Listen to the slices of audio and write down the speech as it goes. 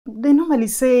they normally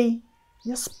say,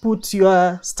 just put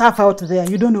your stuff out there.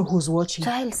 You don't know who's watching.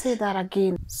 Jael, say that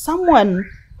again. Someone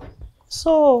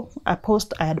saw a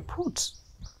post I had put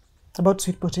about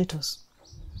sweet potatoes.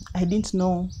 I didn't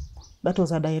know that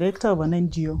was a director of an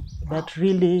NGO that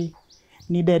really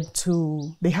needed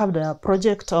to, they have the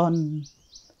project on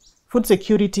food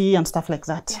security and stuff like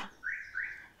that. Yeah.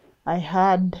 I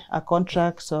had a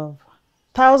contract of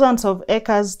thousands of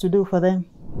acres to do for them.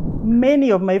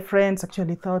 Many of my friends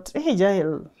actually thought, hey,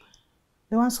 Jael,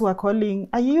 the ones who are calling,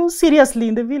 are you seriously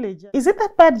in the village? Is it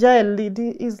that bad, Jael?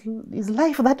 Is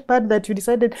life that bad that you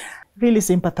decided really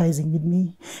sympathizing with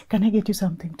me? Can I get you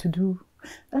something to do?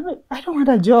 I don't want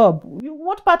a job.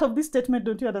 What part of this statement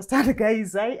don't you understand,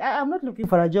 guys? I'm not looking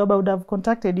for a job. I would have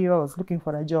contacted you. I was looking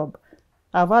for a job.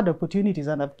 I've had opportunities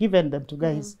and I've given them to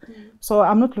guys. So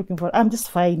I'm not looking for, I'm just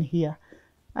fine here.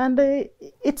 And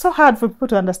it's so hard for people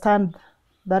to understand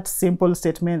that simple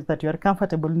statement that you are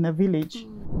comfortable in a village.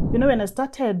 You know, when I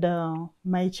started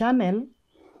my channel,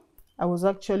 I was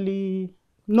actually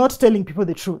not telling people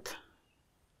the truth.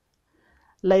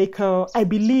 Like, I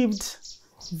believed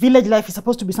village life is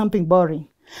supposed to be something boring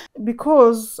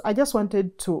because I just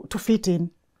wanted to fit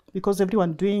in, because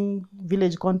everyone doing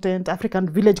village content, African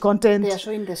village content. They are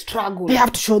showing the struggle. They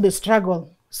have to show the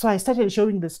struggle. So I started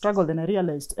showing the struggle, then I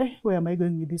realized, where am I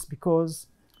going with this? Because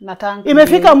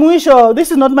imefika mwisho, this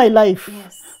is not my life.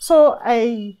 Yes. So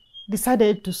I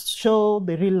decided to show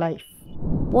the real life.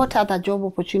 What other job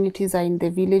opportunities are in the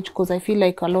village? Because I feel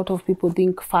like a lot of people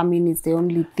think farming is the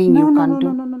only thing you can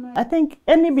do. No. I think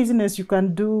any business you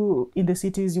can do in the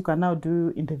cities, you can now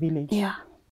do in the village. Yeah.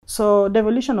 So the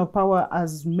evolution of power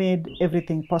has made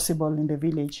everything possible in the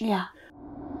village. Yeah.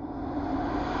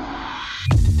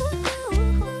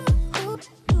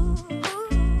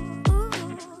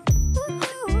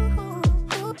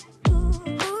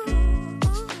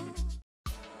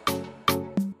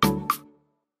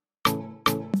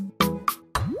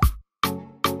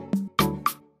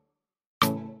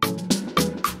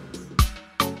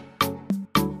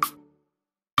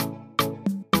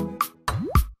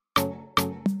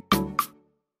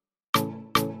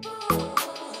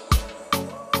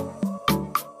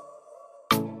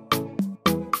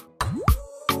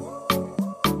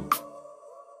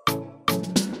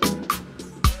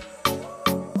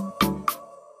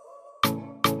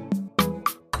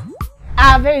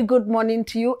 A very good morning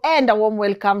to you and a warm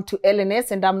welcome to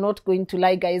LNS. And I'm not going to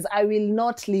lie, guys, I will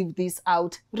not leave this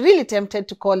out. Really tempted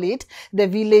to call it the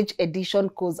village edition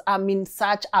because I'm in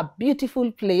such a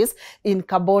beautiful place in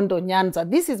Kabondo, Nyanza.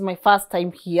 This is my first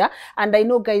time here, and I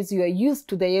know, guys, you are used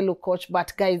to the yellow coach,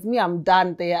 but guys, me, I'm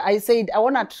done there. I said I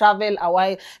want to travel a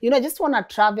while, you know, I just want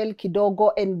to travel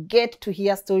kidogo and get to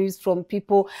hear stories from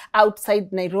people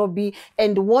outside Nairobi.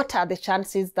 And what are the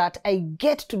chances that I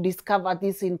get to discover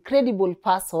this incredible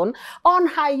person on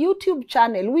her YouTube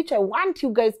channel, which I want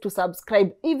you guys to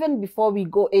subscribe even before we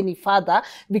go any further,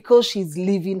 because she's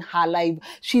living her life.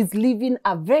 She's living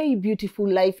a very beautiful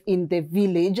life in the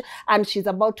village, and she's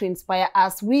about to inspire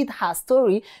us with her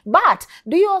story. But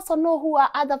do you also know who are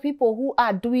other people who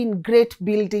are doing great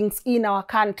buildings in our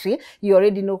country? You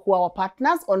already know who our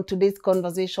partners on today's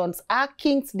conversations are.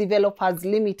 Kings Developers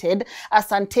Limited.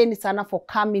 Asanteni sana for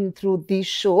coming through this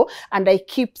show. And I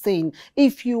keep saying,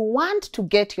 if you want to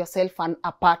get yourself an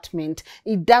apartment,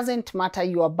 it doesn't matter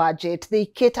your budget. They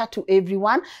cater to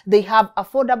everyone. They have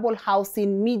affordable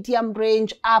housing, medium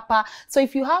range, upper. So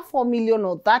if you have 4 million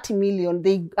or 30 million,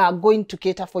 they are going to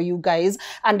cater for you guys.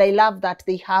 And I love that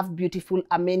they have beautiful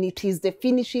amenities. The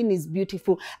finishing is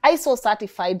beautiful, ISO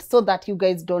certified, so that you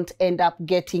guys don't end up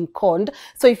getting conned.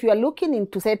 So if you are looking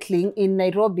into settling in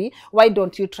Nairobi, why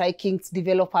don't you try Kings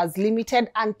Developers Limited?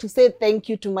 And to say thank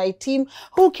you to my team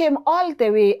who came all the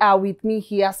way with me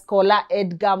here, Scholar,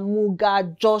 Edgar,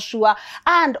 Muga, Joshua,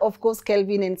 and of course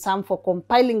Kelvin and Sam for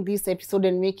compiling this episode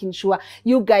and making sure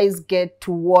you guys get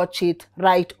to watch it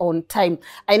right on time.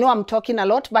 I know I'm talking a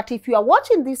lot, but if you are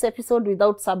watching this episode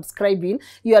without subscribing,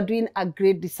 you are doing a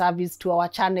great disservice to our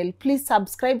channel. Please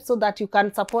subscribe so that you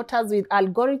can support us with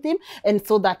algorithm and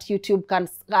so that YouTube can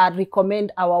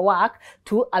recommend our work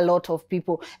to a lot of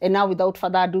people. And now, without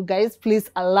further ado, guys, please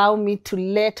allow me to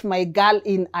let my girl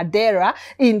in Adera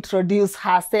introduce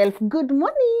herself. Good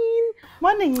morning.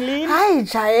 Morning, Lynn. Hi,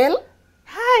 Jael.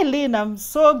 Hi, Lynn. I'm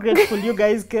so grateful you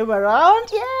guys came around.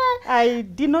 Yeah. I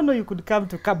did not know you could come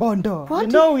to Kabondo. What?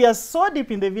 You know, we are so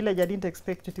deep in the village, I didn't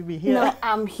expect you to be here. No,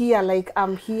 I'm here. Like,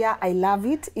 I'm here. I love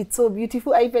it. It's so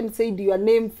beautiful. I even said your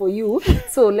name for you.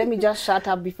 So let me just shut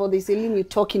up before they say, Lynn, you're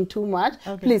talking too much.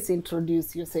 Okay. Please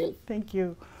introduce yourself. Thank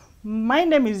you. My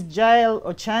name is Jael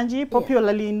Ochanji,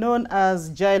 popularly known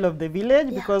as Jael of the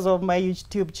Village because of my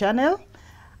YouTube channel.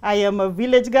 I am a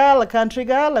village girl, a country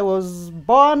girl. I was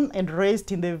born and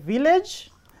raised in the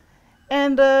village.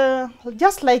 And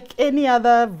just like any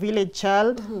other village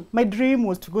child, my dream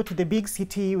was to go to the big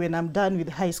city when I'm done with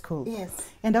high school.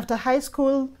 Yes. And after high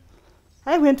school,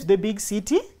 I went to the big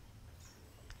city.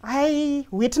 I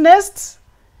witnessed,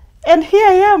 and here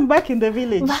I am back in the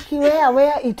village. Back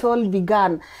where it all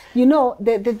began. You know,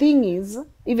 the thing is,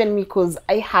 even me, because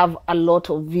I have a lot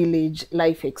of village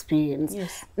life experience.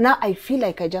 Yes. Now I feel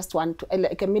like I just want to,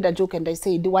 like I made a joke and I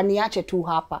said, waniache tu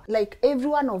hapa. Like every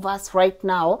one of us right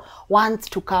now wants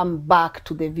to come back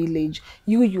to the village.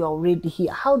 You are already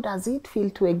here. How does it feel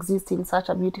to exist in such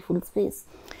a beautiful space?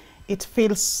 It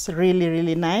feels really,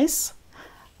 really nice.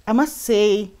 I must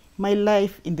say, my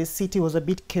life in the city was a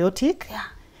bit chaotic. Yeah.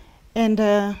 And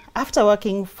after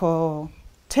working for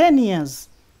 10 years,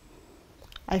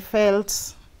 I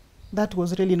felt that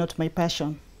was really not my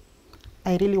passion.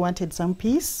 I really wanted some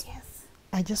peace. Yes.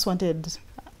 I just wanted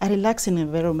a relaxing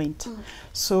environment.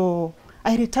 So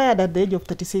I retired at the age of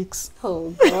 36.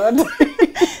 Oh, God.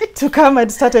 To come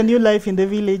and start a new life in the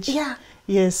village. Yeah.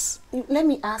 Yes. Let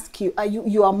me ask you, are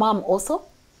you a mom also?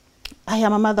 I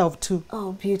am a mother of 2.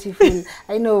 Oh, beautiful.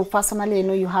 I know personally, I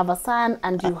know you have a son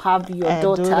and you have your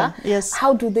daughter. Yes.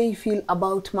 How do they feel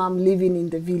about mom living in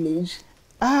the village?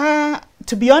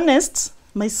 To be honest,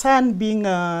 my son being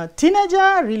a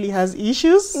teenager really has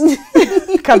issues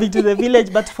coming to the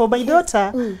village. But for my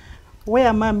daughter,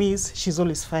 where mom is, she's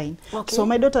always fine. Okay. So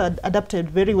my daughter adapted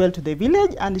very well to the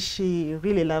village and she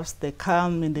really loves the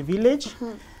calm in the village.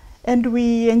 And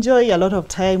we enjoy a lot of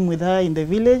time with her in the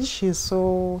village. She's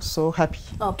so happy.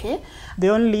 Okay. The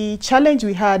only challenge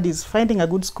we had is finding a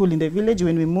good school in the village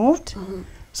when we moved.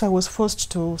 So I was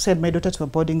forced to send my daughter to a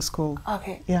boarding school.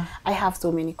 Okay. Yeah. I have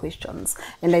so many questions.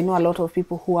 And I know a lot of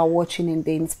people who are watching and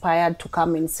they're inspired to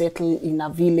come and settle in a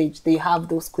village. They have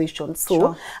those questions. So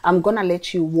Sure. I'm going to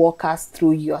let you walk us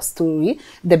through your story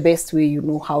the best way you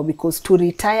know how. Because to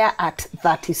retire at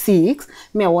 36,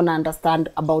 I want to understand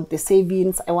about the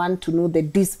savings. I want to know the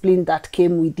discipline that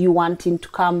came with you wanting to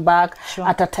come back Sure.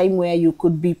 at a time where you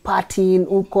could be partying,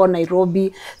 Uko,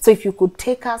 Nairobi. So if you could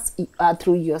take us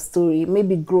through your story,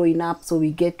 maybe growing up, so we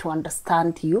get to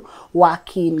understand you,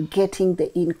 working, getting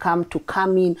the income to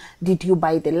come in. Did you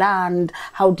buy the land?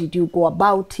 How did you go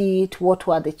about it? What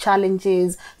were the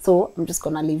challenges? So I'm just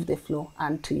going to leave the floor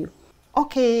and to you.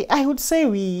 Okay, I would say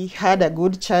we had a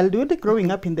good childhood.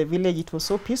 Growing up in the village, it was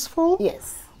so peaceful.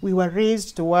 Yes. We were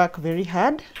raised to work very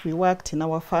hard. We worked in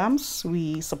our farms.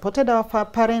 We supported our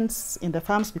parents in the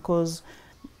farms because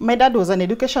my dad was an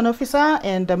education officer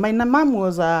and my mom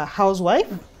was a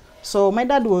housewife. So my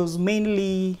dad was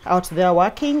mainly out there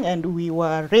working and we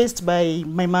were raised by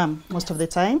my mom most of the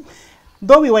time.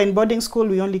 Though we were in boarding school,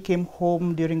 we only came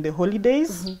home during the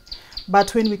holidays.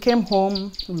 But when we came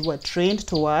home, we were trained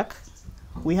to work.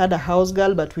 We had a house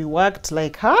girl, but we worked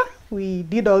like her. We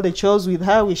did all the chores with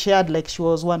her. We shared like she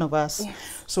was one of us. Yes.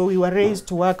 So we were raised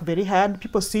to work very hard.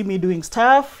 People see me doing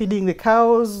stuff, feeding the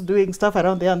cows, doing stuff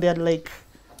around there, and they're like,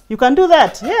 you can do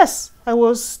that. Yes, I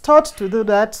was taught to do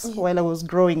that while I was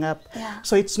growing up. Yeah.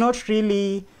 So it's not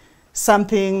really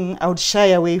something I would shy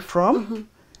away from.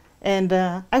 And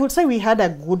I would say we had a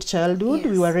good childhood.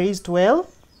 Yes. We were raised well.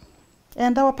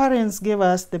 And our parents gave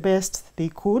us the best they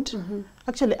could.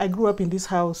 Actually, I grew up in this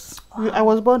house. I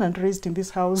was born and raised in this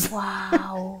house.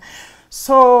 Wow.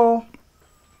 So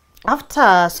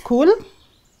after school,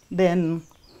 then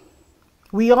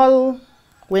we all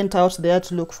went out there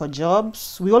to look for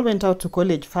jobs. We all went out to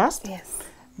college first. Yes.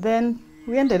 Then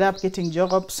we ended up getting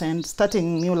jobs and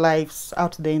starting new lives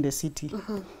out there in the city.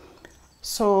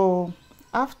 So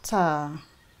after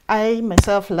I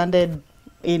myself landed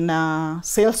in a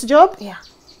sales job. Yeah.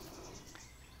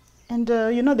 And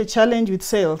you know the challenge with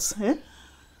sales,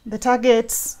 the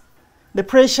targets, the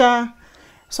pressure.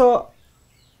 So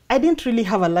I didn't really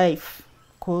have a life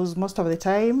because most of the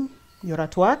time you're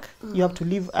at work, you have to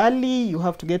leave early, you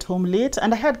have to get home late.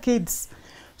 And I had kids,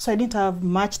 so I didn't have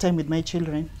much time with my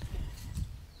children.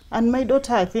 And my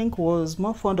daughter, I think, was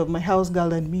more fond of my house girl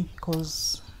than me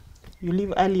because you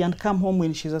leave early and come home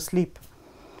when she's asleep.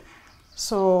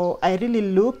 So I really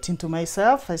looked into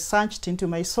myself, I searched into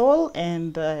my soul,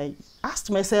 and I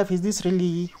asked myself, is this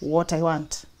really what I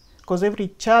want? Because every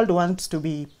child wants to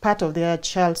be part of their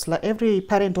child's life. Every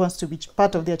parent wants to be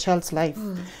part of their child's life.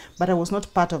 But I was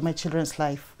not part of my children's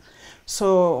life.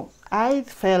 So I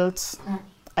felt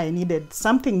I needed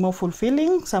something more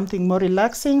fulfilling, something more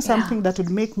relaxing, something that would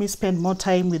make me spend more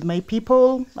time with my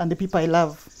people and the people I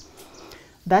love.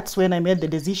 that's when I made the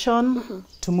decision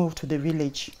to move to the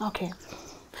village. Okay.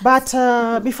 But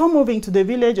before moving to the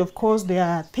village, of course, there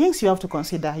are things you have to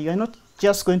consider. You're not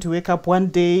just going to wake up one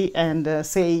day and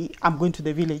say, I'm going to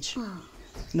the village.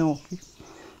 No,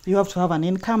 you have to have an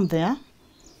income there.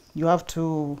 You have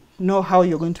to know how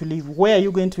you're going to live, where are you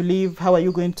going to live, how are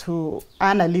you going to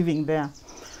earn a living there.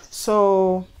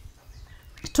 So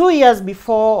 2 years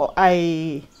before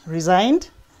I resigned,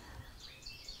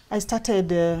 I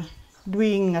started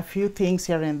doing a few things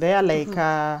here and there. Like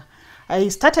I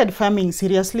started farming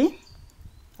seriously,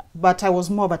 but I was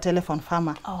more of a telephone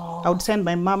farmer. I would send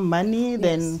my mom money,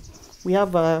 then we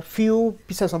have a few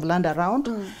pieces of land around.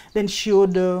 Then she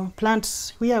would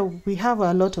plant. We have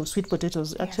a lot of sweet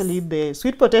potatoes. Actually, the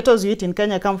sweet potatoes you eat in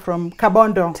Kenya come from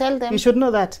Kabondo. Tell them. You should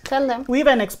know that. Tell them. We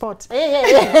even export.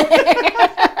 Damn.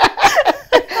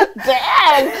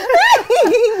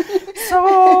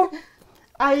 So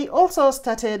I also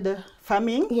started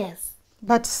farming. Yes.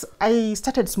 But I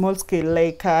started small scale.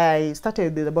 Like I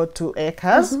started with about 2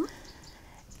 acres.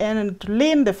 And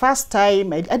Lynn, the first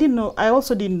time, I didn't know, I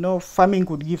also didn't know farming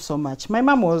could give so much. My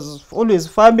mom was always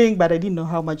farming, but I didn't know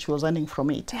how much she was earning from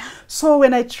it. Yeah. So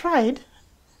when I tried,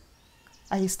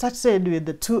 I started with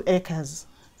the 2 acres.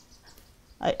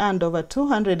 I earned over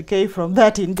 200K from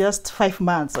that in just 5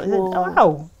 months. I said,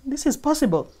 wow, this is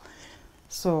possible.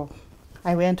 So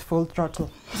I went full throttle.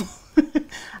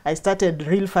 I started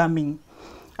real farming.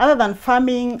 Other than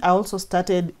farming, I also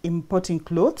started importing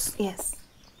clothes. Yes.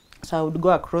 So I would go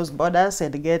across borders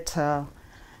and get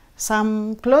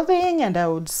some clothing, and I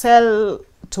would sell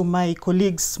to my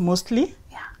colleagues mostly.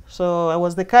 Yeah. So I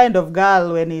was the kind of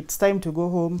girl when it's time to go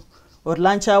home or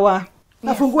lunch hour.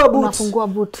 Yes.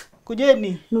 Nafungua boot.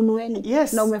 Kujeni. Nunueni.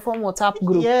 Yes. Na umeform WhatsApp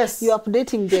group. Yes. You're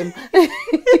updating them.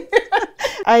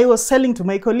 I was selling to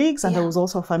my colleagues, and I was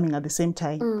also farming at the same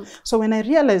time. So when I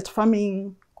realized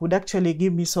farming could actually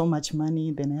give me so much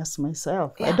money, then I asked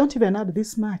myself, I don't even earn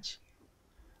this much.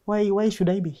 Why should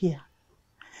I be here?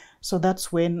 So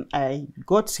that's when I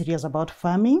got serious about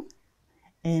farming,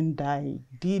 and I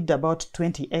did about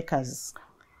 20 acres.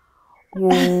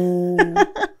 Whoa.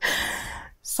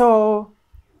 So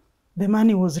the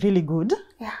money was really good.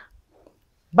 Yeah.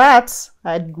 But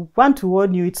I want to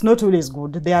warn you, it's not always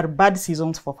good. There are bad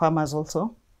seasons for farmers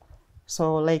also.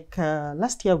 So like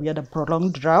last year we had a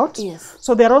prolonged drought. Yes.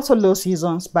 So there are also low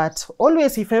seasons, but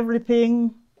always if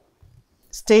everything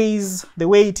stays the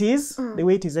way it is, the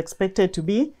way it is expected to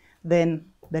be, then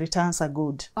the returns are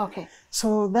good. Okay.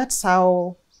 So that's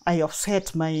how I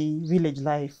offset my village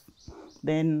life.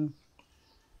 Then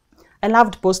I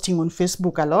loved posting on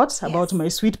Facebook a lot about my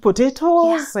sweet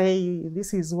potatoes. Yeah.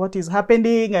 This is what is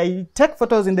happening. I take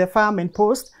photos in the farm and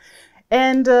post.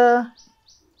 And they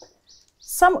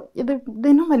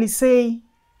normally say,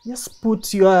 just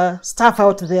put your stuff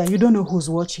out there. You don't know who's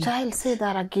watching. Jael, say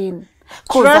that again.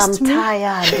 Because I'm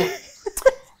tired.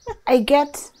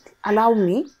 Allow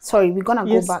me. Sorry, we're going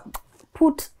to go back.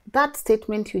 Put that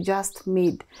statement you just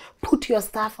made. Put your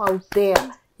stuff out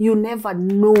there. You never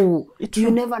know. You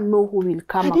never know who will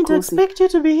come across it. I didn't expect you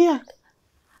to be here.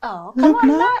 Oh, come on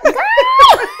now.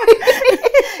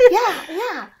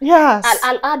 Yeah. Yes.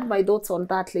 I'll add my thoughts on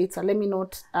that later. Let me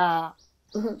not...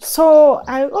 So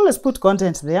I always put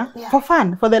content there for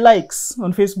fun, for the likes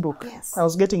on Facebook. Yes. I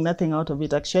was getting nothing out of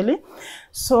it actually.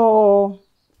 So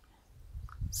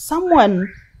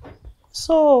someone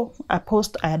saw a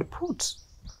post I had put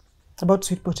about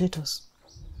sweet potatoes.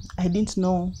 I didn't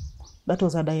know that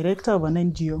was a director of an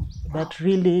NGO that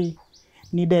really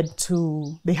needed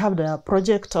to, they have the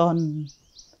project on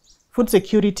food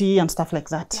security and stuff like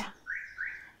that. Yeah.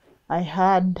 I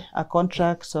had a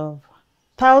contract of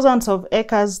thousands of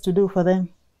acres to do for them.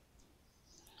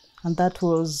 And that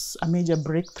was a major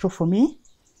breakthrough for me.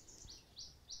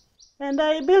 And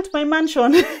I built my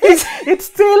mansion. It's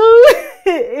still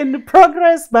in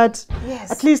progress, but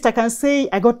at least I can say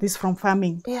I got this from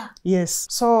farming. Yeah. Yes.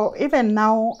 So even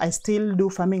now, I still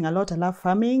do farming a lot. I love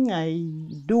farming. I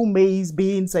do maize,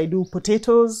 beans, I do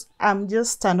potatoes. I'm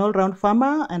just an all-round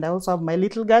farmer, and I also have my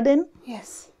little garden.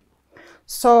 Yes.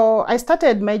 So I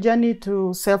started my journey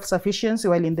to self-sufficiency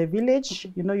while in the village.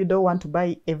 You know, you don't want to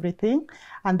buy everything.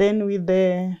 And then with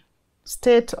the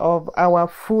state of our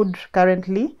food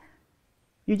currently,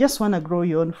 you just want to grow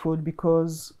your own food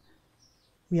because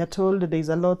we are told there's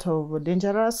a lot of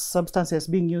dangerous substances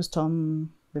being used on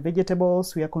the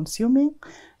vegetables we are consuming.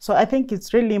 So I think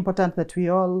it's really important that we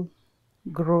all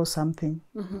grow something.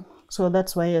 So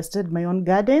that's why I started my own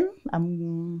garden.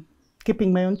 I'm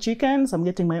keeping my own chickens. I'm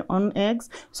getting my own eggs.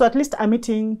 So at least I'm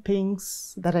eating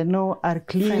things that I know are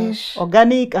clean, Fresh.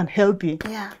 organic, and healthy.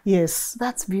 Yeah. Yes.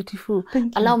 That's beautiful.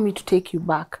 Thank you. Allow me to take you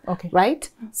back. Okay. Right?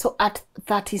 So at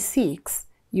 36,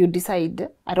 you decide,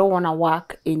 I don't want to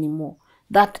work anymore.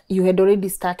 That you had already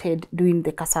started doing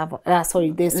the cassava,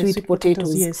 the sweet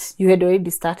potatoes. Yes. You had already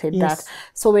started Yes. that.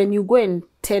 So when you go and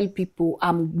tell people,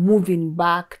 I'm moving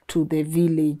back to the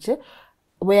village,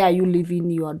 where are you leaving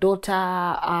your daughter?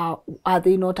 Are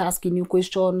they not asking you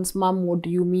questions? Mom, what do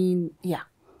you mean? Yeah.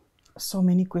 So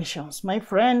many questions. My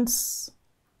friends,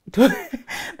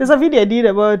 there's a video I did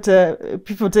about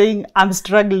people saying, I'm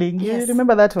struggling. Yes. You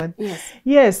remember that one? Yes.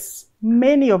 Yes.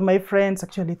 Many of my friends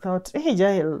actually thought, hey,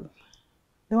 Jael,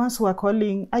 the ones who are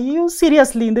calling, are you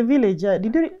seriously in the village?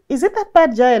 Is it that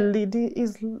bad, Jael?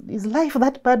 Is life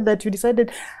that bad that you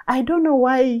decided? I don't know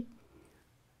why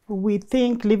we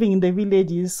think living in the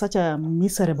village is such a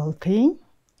miserable thing,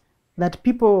 that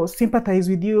people sympathize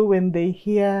with you when they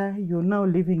hear you're now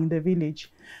living in the village.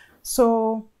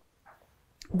 So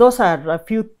those are a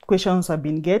few questions I've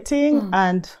been getting,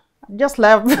 and just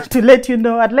love to let you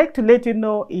know, I'd like to let you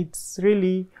know it's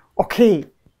really okay.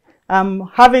 I'm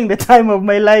having the time of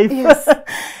my life. Yes.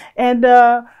 And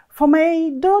for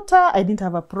my daughter, I didn't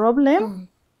have a problem.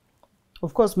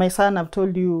 Of course, my son, I've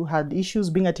told you, had issues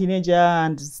being a teenager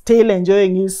and still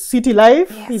enjoying his city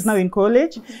life. Yes. He's now in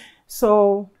college.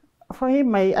 So for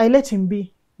him, I let him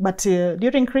be. But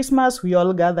during Christmas, we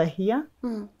all gather here.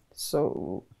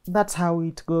 So that's how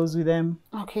it goes with them.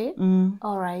 Okay.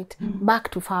 All right.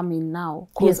 Back to farming now,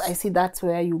 because Yes. I see that's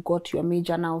where you got your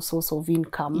major now source of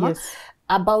income. Yes.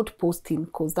 About posting,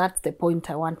 because that's the point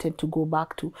I wanted to go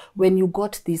back to. When you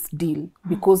got this deal,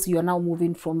 because you're now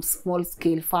moving from small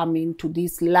scale farming to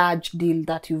this large deal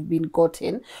that you've been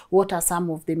gotten, what are some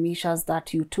of the measures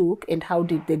that you took, and how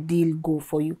did the deal go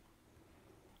for you?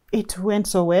 It went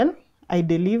so well. I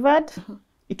delivered.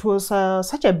 It was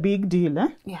such a big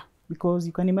deal. Yeah. Because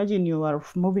you can imagine you are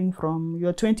moving from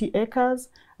your 20 acres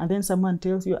and then someone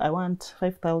tells you, I want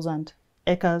 5,000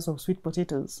 acres of sweet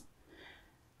potatoes.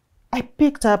 I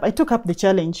took up the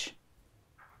challenge.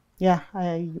 Yeah,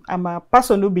 I'm a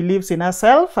person who believes in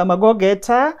herself. I'm a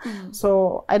go-getter.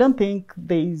 So I don't think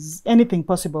there is anything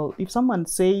possible. If someone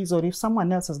says, or if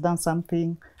someone else has done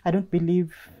something, I don't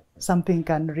believe something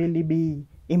can really be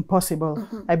impossible.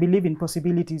 I believe in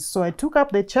possibilities. So I took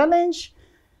up the challenge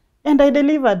and I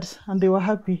delivered, and they were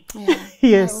happy. Yeah.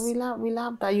 Yes. We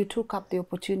love that you took up the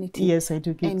opportunity. Yes, I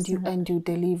took it. And you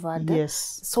delivered.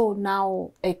 Yes. So now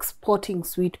exporting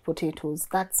sweet potatoes,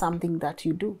 that's something that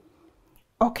you do.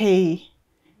 Okay.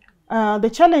 The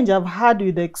challenge I've had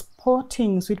with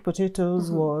exporting sweet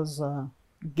potatoes was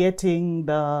getting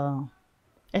the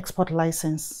export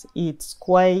license. It's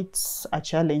quite a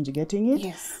challenge getting it.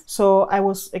 Yes. So I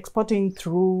was exporting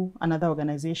through another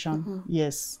organization.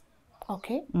 Yes.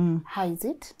 Okay. How is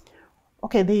it?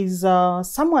 Okay, there is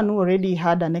someone who already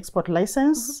had an export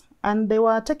license, and they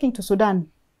were taking to Sudan.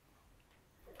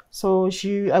 So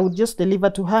I would just deliver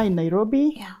to her in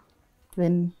Nairobi. Yeah.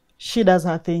 Then she does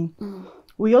her thing.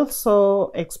 We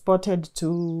also exported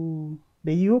to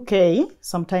the UK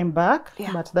some time back,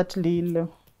 but that deal,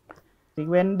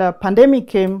 when the pandemic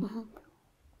came,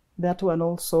 that one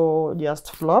also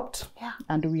just flopped,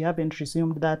 and we haven't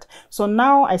resumed that. So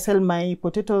now I sell my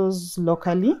potatoes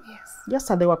locally,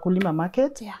 just at the Wakulima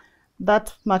market. Yeah.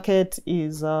 That market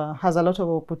is has a lot of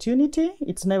opportunity.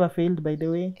 It's never failed, by the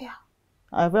way. Yeah.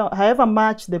 However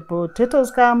much the potatoes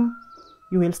come,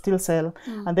 you will still sell.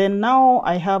 And then now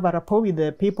I have a rapport with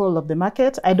the people of the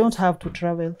market. I don't have to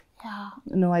travel. Yeah.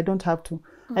 No, I don't have to.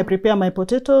 I prepare my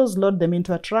potatoes, load them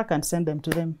into a truck, and send them to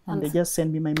them, and they just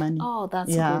send me my money. Oh, that's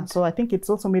yeah. good. So I think it's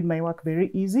also made my work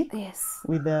very easy. Yes.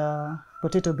 With the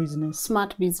potato business.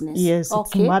 Smart business. Yes,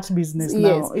 it's smart business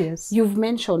now. Yes. You've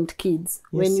mentioned kids.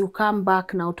 Yes. When you come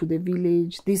back now to the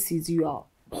village, this is your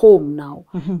home now.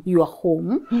 You are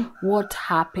home. What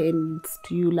happened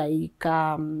to you, like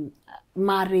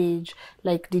marriage?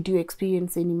 Like, did you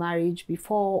experience any marriage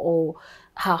before, or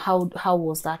how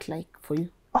was that like for you?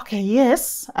 Okay,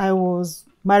 yes, I was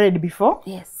married before.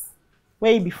 Yes.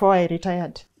 Way before I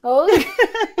retired. Oh,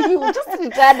 you just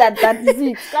retired at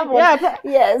 36. Come on. Yeah,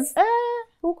 yes.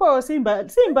 Huko si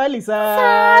mbali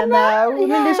sana.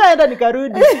 Nilishaenda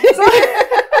nikarudi.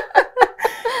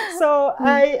 So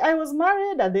I was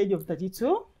married at the age of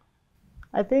 32.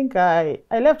 I think I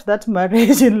left that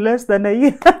marriage in less than a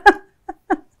year.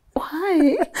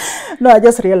 Why? No, I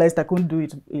just realized I couldn't do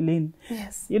it, Lynn.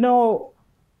 Yes. You know,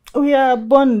 we are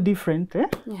born different.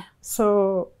 Yeah.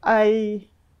 So I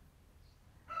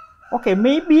Okay,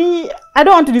 maybe, I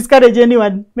don't want to discourage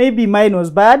anyone. Maybe mine was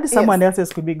bad. Someone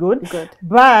else's could be good.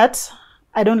 But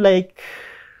I don't like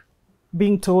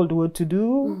being told what to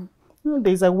do.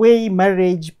 There's a way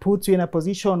marriage puts you in a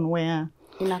position where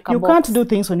you can't do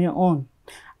things on your own.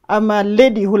 I'm a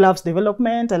lady who loves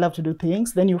development. I love to do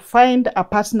things. Then you find a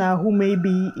partner who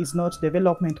maybe is not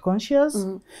development conscious.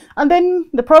 And then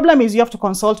the problem is you have to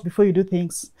consult before you do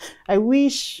things. I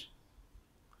wish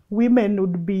women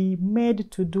would be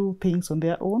made to do things on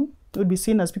their own. Would be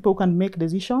seen as people who can make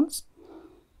decisions.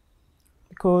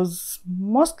 Because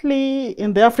mostly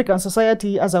in the African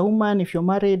society, as a woman, if you're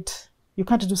married, you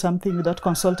can't do something without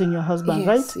consulting your husband,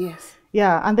 right? Yes.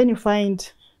 Yeah, and then you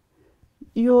find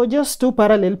you're just two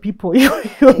parallel people.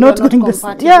 You're not doing this.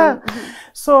 Yeah.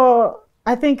 So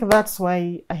I think that's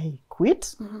why I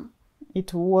quit.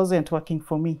 It wasn't working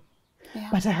for me.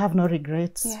 But I have no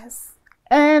regrets. Yes.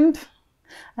 And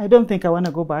I don't think I want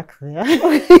to go back there.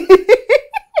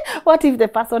 What if the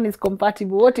person is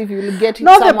compatible? What if you get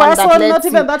not someone the person, that lets not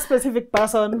even that specific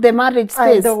person. The marriage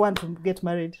stays. I don't want to get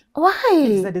married. Why?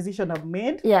 It's a decision I've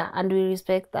made. Yeah, and we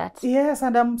respect that. Yes,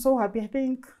 and I'm so happy. I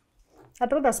think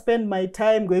I'd rather spend my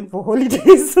time going for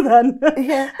holidays than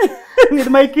with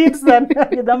my kids than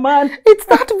with a man. It's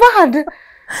not bad.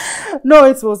 No,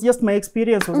 it was just my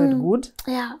experience wasn't good.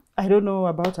 Yeah. I don't know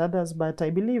about others, but I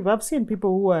believe I've seen people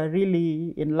who are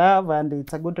really in love and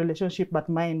it's a good relationship, but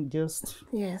mine just...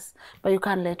 Yes, but you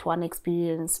can't let one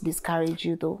experience discourage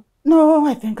you though. No,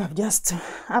 I think I've just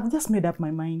made up my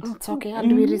mind. It's okay,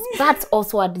 and that's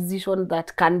also a decision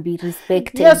that can be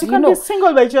respected. Yes, you can be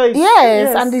single by choice.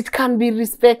 Yes, and it can be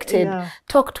respected. Yeah.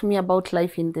 Talk to me about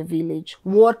life in the village.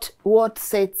 What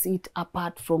sets it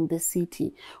apart from the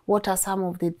city? What are some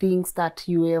of the things that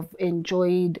you have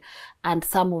enjoyed and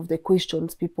some of the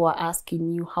questions people are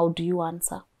asking you? How do you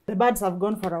answer? The birds have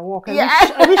gone for a walk.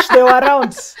 I wish they were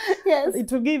around. Yes.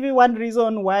 It will give you one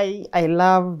reason why I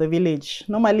love the village.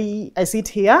 Normally, I sit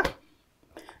here.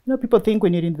 You know, people think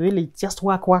when you're in the village, just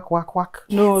work, work, work, work.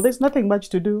 Yes. No, there's nothing much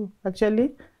to do,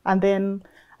 actually. And then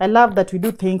I love that we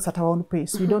do things at our own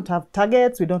pace. We don't have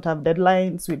targets. We don't have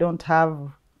deadlines. We don't have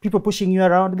people pushing you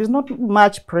around. There's not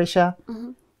much pressure.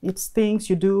 It's things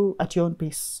you do at your own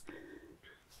pace.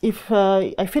 If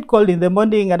I feel cold in the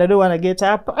morning and I don't want to get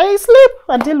up, I sleep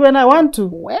until when I want to.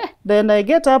 Where? Then I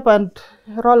get up and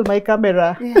roll my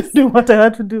camera, do what I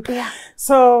want to do. Yeah.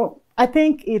 So I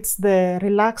think it's the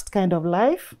relaxed kind of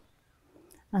life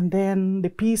and then the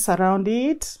peace around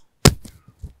it.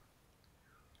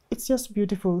 It's just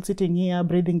beautiful sitting here,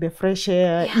 breathing the fresh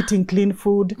air, eating clean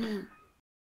food.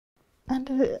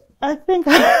 And I think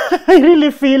I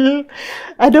really feel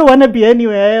I don't want to be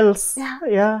anywhere else.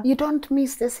 Yeah. You don't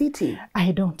miss the city?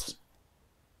 I don't.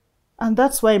 And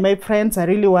that's why my friends are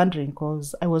really wondering,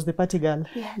 because I was the party girl.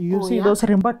 Yeah. You see those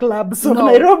Rimba clubs of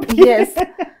Nairobi? Yes.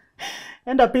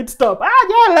 And a pit stop.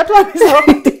 Yeah, that one is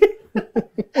out.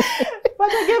 But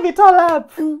I gave it all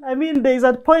up. I mean, there's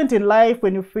a point in life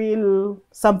when you feel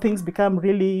some things become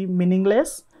really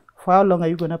meaningless. For how long are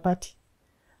you going to party?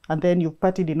 And then you've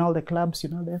partied in all the clubs, you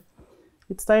know, then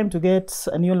it's time to get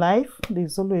a new life.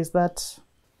 There's always that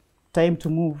time to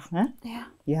move.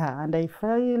 Yeah, and I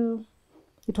feel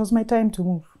it was my time to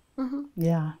move.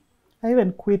 Yeah. I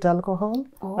even quit alcohol.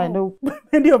 I know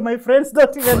many of my friends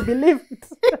don't even believe it.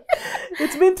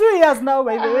 It's been 2 years now,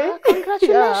 by the way. Congratulations.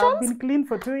 Yeah, I've been clean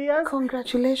for 2 years.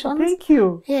 Congratulations. Thank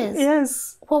you. Yes.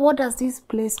 Yes. Well, what does this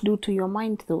place do to your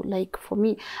mind, though? Like, for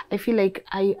me, I feel like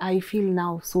I feel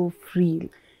now so free.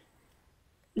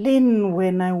 Lynn,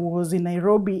 when I was in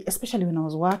Nairobi, especially when I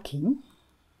was working,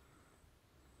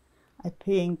 I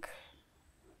think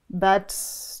that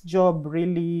job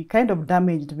really kind of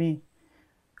damaged me.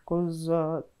 Because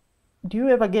do you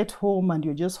ever get home and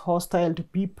you're just hostile to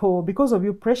people? Because of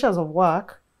your pressures of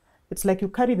work, it's like you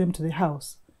carry them to the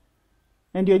house.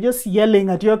 And you're just yelling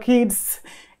at your kids.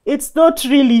 It's not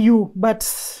really you,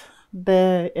 but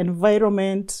the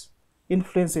environment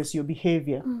influences your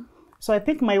behavior. So I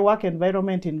think my work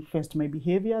environment influenced my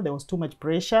behavior. There was too much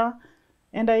pressure.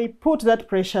 And I put that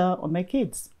pressure on my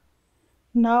kids.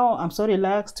 Now I'm so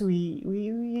relaxed.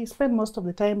 We spend most of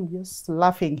the time just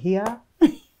laughing here.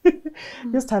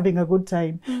 Just having a good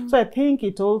time. So I think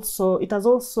it has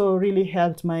also really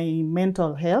helped my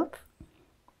mental health.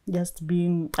 Just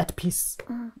being at peace.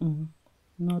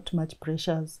 Not much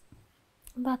pressures.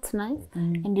 That's nice.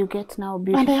 And you get now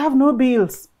bills. And I have no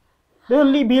bills. The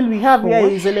only bill we have here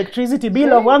is electricity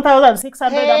bill of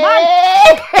 1,600 a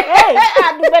month.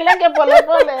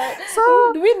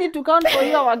 So do we need to count for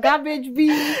you our garbage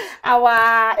bill,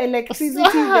 our electricity,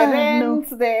 the rent,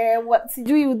 the what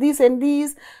do you this and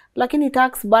this? Lakini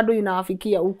tax bado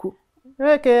inawafikia huku.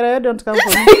 Okay, don't come for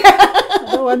me. I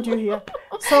don't want you here.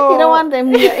 So You don't want them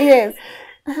here. Yes.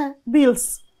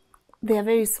 bills. They are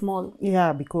very small.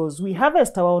 Yeah, because we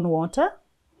harvest our own water.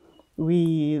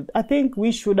 I think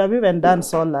we should have even done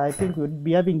solar. I think we would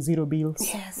be having 0 bills.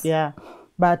 Yes. Yeah.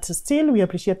 But still, we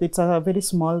appreciate it's a very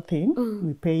small thing.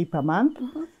 We pay per month.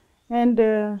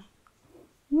 And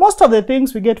most of the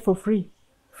things we get for free.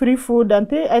 Free food. And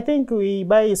I think we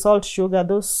buy salt, sugar,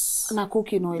 those... Na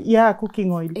cooking oil. Yeah,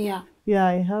 cooking oil. Yeah. Yeah,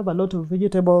 I have a lot of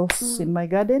vegetables in my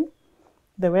garden.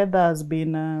 The weather has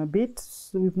been a bit,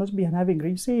 we've not been having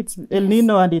rain. See, it's El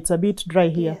Nino and it's a bit dry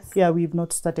here. Yes. Yeah, we've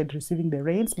not started receiving the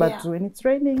rains, but when it's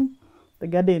raining, the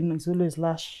garden is always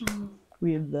lush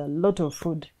with a lot of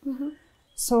food.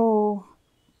 So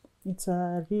it's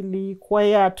a really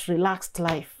quiet, relaxed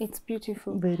life. It's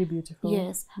beautiful. Very beautiful.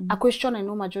 Yes. A question I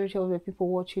know majority of the people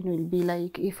watching will be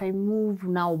like, if I move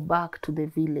now back to the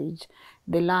village,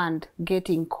 the land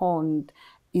getting corned,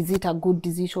 is it a good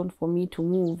decision for me to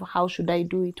move? How should I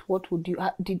do it? What would you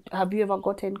have you ever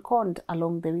gotten corned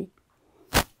along the way?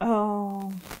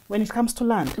 When it comes to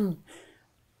land,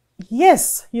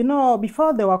 yes, you know,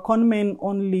 before there were conmen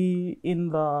only in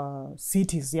the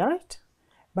cities, right?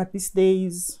 But these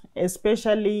days,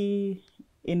 especially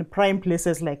in prime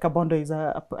places like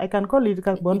Kabondo I can call it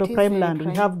Kabondo prime land.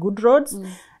 We have good roads,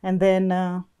 and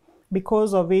then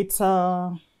because of its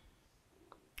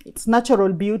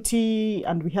natural beauty,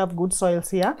 and we have good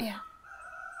soils here. Yeah.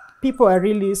 People are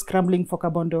really scrambling for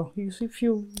Kabondo. If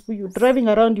you're driving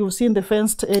around, you've seen the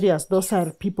fenced areas. Those are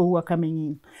people who are coming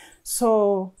in.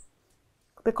 So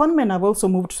the conmen have also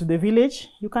moved to the village.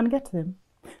 You can get them.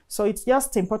 So it's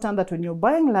just important that when you're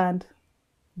buying land,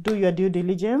 do your due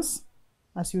diligence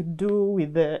as you do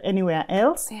with anywhere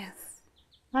else. Yes.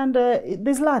 And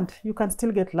there's land. You can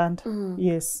still get land.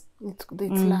 Yes. It's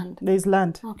land. There's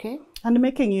land. Okay. And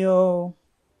making your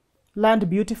land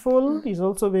beautiful is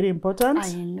also very important.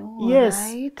 I know, yes.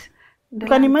 right? You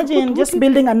can imagine just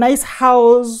building a nice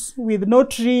house with no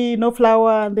tree, no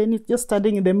flower, and then it's just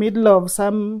standing in the middle of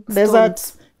some desert.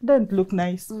 It doesn't look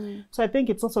nice. So I think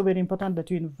it's also very important that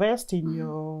you invest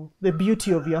in the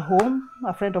beauty of your home.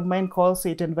 A friend of mine calls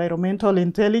it environmental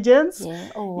intelligence.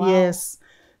 Yeah. Oh, wow. Yes.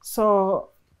 So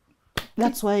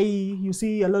that's why you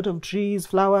see a lot of trees,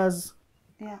 flowers.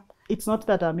 Yeah. It's not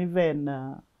that I'm even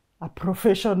a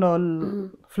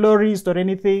professional florist or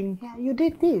anything. Yeah, you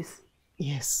did this.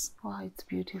 Yes. Wow, it's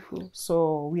beautiful.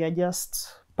 So we are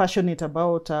just passionate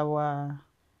about our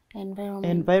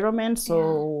environment.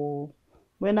 So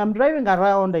when I'm driving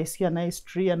around, I see a nice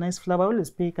tree, a nice flower, I always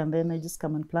pick, and then I just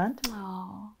come and plant.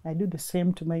 Oh. I do the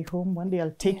same to my home. One day I'll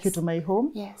take you to my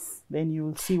home. Yes. Then you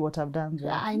will see what I've done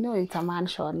there. I know it's a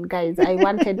mansion. Guys, I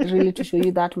wanted really to show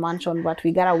you that mansion, but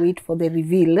we gotta wait for the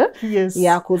reveal. Yes.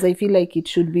 Yeah, because I feel like it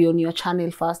should be on your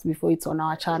channel first before it's on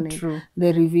our channel. True.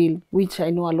 The reveal, which I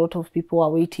know a lot of people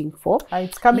are waiting for.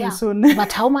 It's coming soon.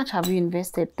 But how much have you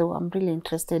invested though? I'm really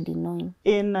interested in knowing.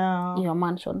 In your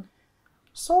mansion.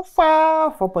 So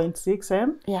far, 4.6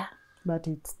 M. Yeah. But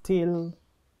it's still...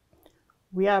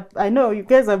 I know you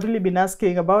guys have really been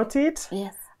asking about it.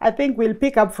 Yes. I think we'll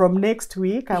pick up from next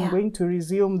week. I'm going to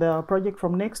resume the project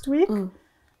from next week.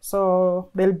 So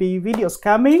there'll be videos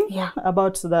coming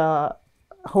about the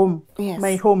home,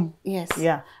 my home. Yes.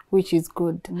 Yeah. Which is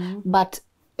good. But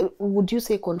would you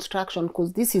say construction?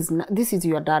 Because this is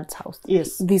your dad's house.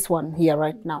 Yes. This one here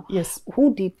right now. Yes.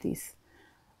 Who did this?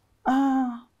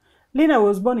 Lina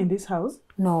was born in this house.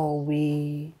 No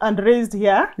way. And raised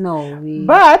here. No way.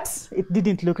 But it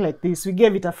didn't look like this. We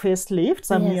gave it a facelift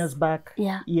some years back.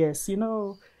 Yeah. Yes, you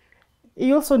know,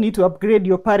 you also need to upgrade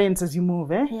your parents as you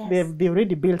move. Yes. They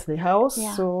already built the house.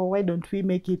 Yeah. So why don't we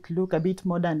make it look a bit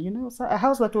modern? You know, so a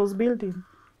house that was built in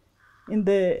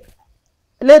the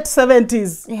late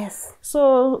 70s. Yes.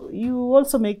 So you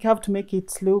also have to make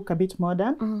it look a bit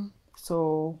modern.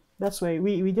 So that's why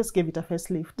we just gave it a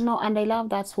facelift. No, and I love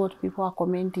that's what people are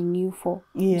commenting you for.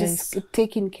 Yes. Just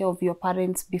taking care of your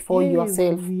parents before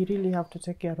yourself. We really have to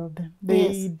take care of them.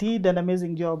 They did an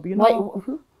amazing job. You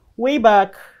know, way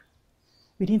back,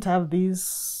 we didn't have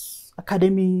these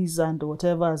academies and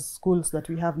whatever schools that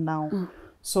we have now.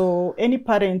 So any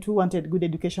parent who wanted good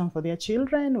education for their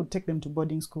children would take them to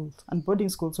boarding schools. And boarding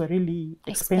schools were really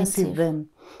expensive then.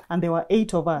 And there were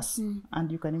 8 of us.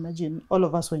 And you can imagine all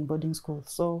of us were in boarding schools.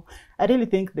 So I really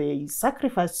think they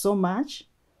sacrificed so much.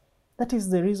 That is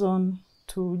the reason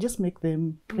to just make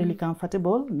them really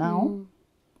comfortable now.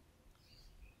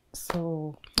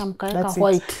 So that's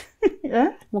white.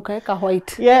 Yeah? Mukaeka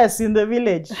white. Yes, in the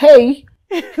village. Hey!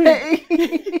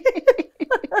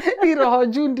 Roho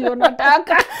juu ndio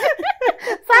nataka.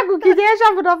 Sasa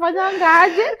kukinyesha mnafanyanga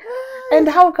aje? And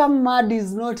how come mud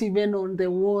is not even on the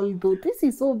wall though? This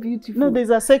is so beautiful. No, there's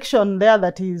a section there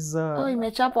that is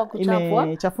Imechapwa kuchapwa.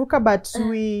 imechafuka, but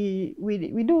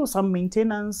we do some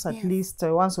maintenance at least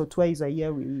once or twice a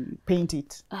year. We paint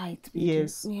it. It's beautiful.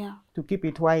 Yes, yeah, to keep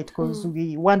it white, because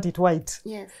we want it white.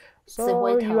 yes.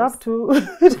 So you have to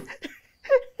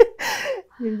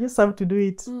you just have to do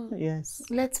it. Yes.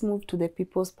 Let's move to the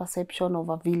people's perception of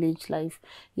a village life.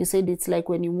 You said it's like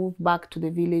when you move back to the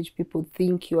village, people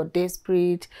think you're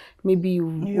desperate. Maybe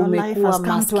your life has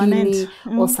come to an end,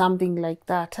 or something like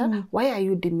that. Why are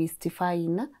you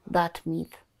demystifying that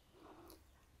myth?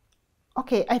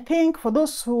 Okay, I think for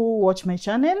those who watch my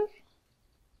channel,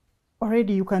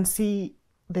 already you can see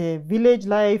the village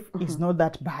life is not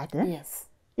that bad. Yes.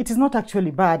 It is not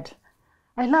actually bad.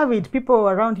 I love it. People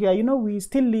around here, you know, we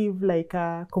still live like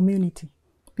a community.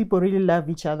 People really love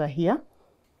each other here.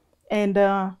 And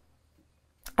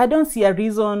I don't see a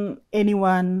reason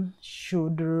anyone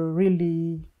should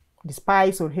really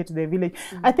despise or hate the village.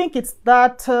 I think it's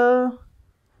that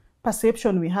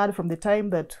perception we had from the time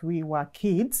that we were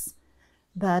kids,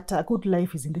 that a good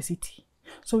life is in the city.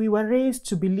 So we were raised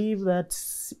to believe that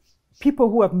people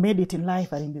who have made it in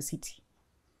life are in the city.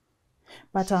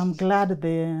 But I'm glad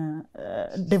the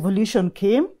devolution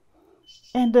came.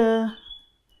 And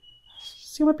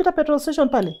see, umepita petrol station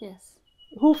pale? Yes.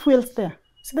 Who fuels there?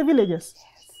 See the villages?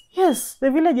 Yes,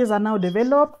 the villages are now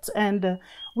developed, and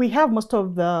we have most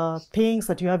of the things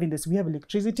that you have in this. We have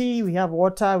electricity, we have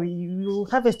water, you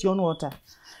harvest your own water.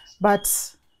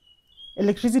 But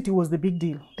electricity was the big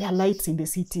deal. There are lights in the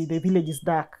city, the village is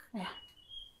dark. Yeah.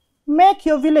 Make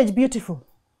your village beautiful,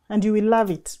 and you will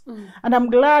love it. And I'm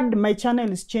glad my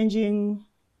channel is changing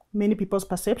many people's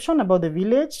perception about the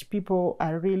village. People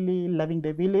are really loving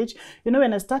the village. You know,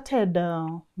 when I started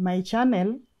my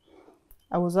channel,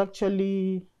 I was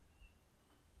actually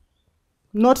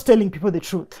not telling people the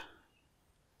truth.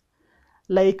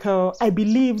 Like, I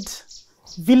believed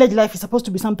village life is supposed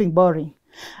to be something boring.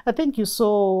 I think you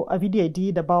saw a video I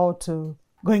did about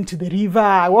going to the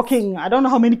river, walking, I don't know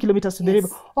how many kilometers to the river.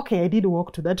 Okay, I did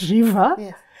walk to that river.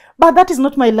 Yes. But that is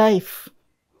not my life.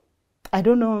 I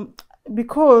don't know,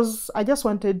 because I just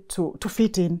wanted to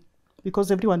fit in,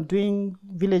 because everyone doing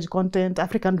village content,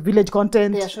 African village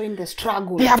content. They are showing the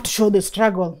struggle. They have to show the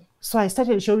struggle. So I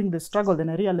started showing the struggle, then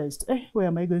I realized, where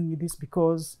am I going with this?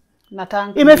 Because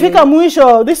imefika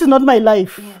mwisho, this is not my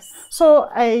life. Yes. So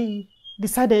I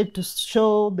decided to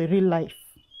show the real life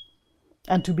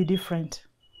and to be different,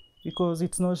 because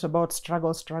it's not about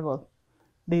struggle.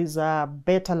 There's a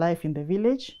better life in the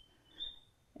village.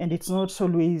 And it's not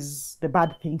always the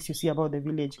bad things you see about the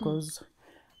village, because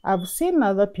I've seen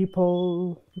other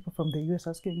people from the US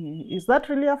asking me, is that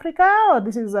really Africa? Or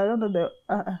this is, I don't know,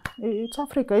 it's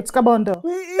Africa, it's Kabondo.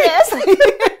 Yes.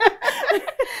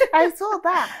 I saw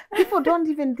that. People don't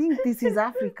even think this is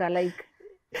Africa. Like,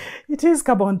 it is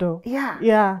Kabondo. Yeah.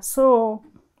 Yeah. So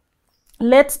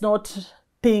let's not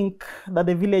think that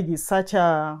the village is such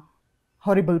a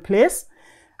horrible place.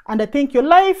 And I think your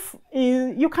life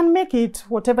is, you can make it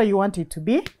whatever you want it to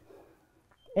be.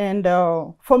 And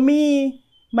for me,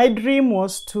 my dream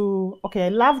was to, I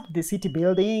loved the city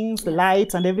buildings, the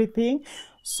lights and everything.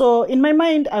 So in my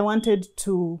mind, I wanted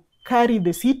to carry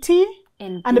the city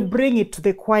and bring it to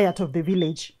the quiet of the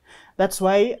village. That's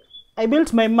why I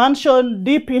built my mansion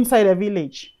deep inside a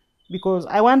village, because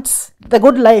I want the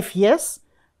good life, yes,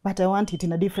 but I want it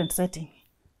in a different setting.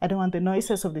 I don't want the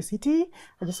noises of the city.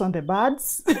 I just want the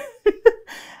birds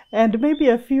and maybe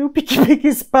a few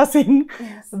pickies passing.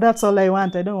 Yes. That's all I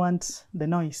want. I don't want the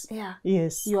noise. Yeah.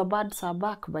 Yes. Your birds are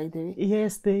back, by the way.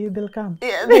 Yes, they'll come.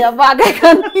 Yeah, they are back.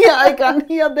 I can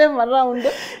hear them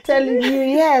around telling you,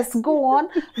 yes, go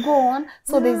on.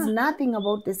 So there's nothing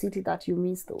about the city that you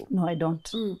miss, though. No, I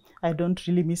don't. I don't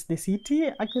really miss the city.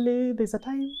 Actually, there's a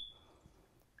time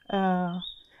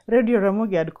Radio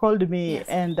Ramogi had called me,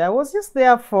 and I was just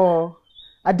there for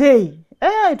a day.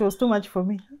 It was too much for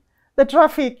me. The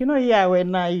traffic, you know,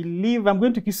 when I leave, I'm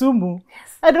going to Kisumu.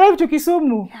 Yes. I drive to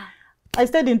Kisumu. Yeah. I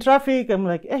stayed in traffic. I'm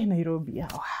like, Nairobi,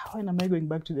 when am I going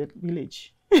back to that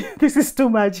village? This is too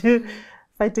much.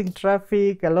 Fighting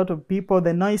traffic, a lot of people,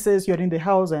 the noises, you're in the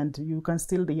house and you can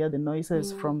still hear the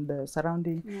noises from the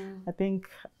surrounding. I think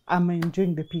I'm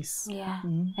enjoying the peace. Yeah,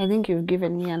 I think you've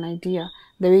given me an idea.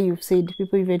 The way you've said,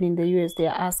 people even in the US, they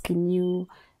are asking you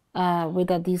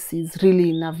whether this is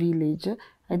really in a village.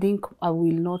 I think I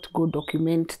will not go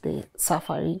document the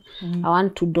suffering. I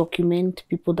want to document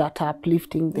people that are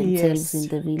uplifting themselves in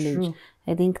the village. True.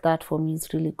 I think that for me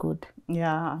is really good.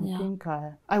 Yeah, I think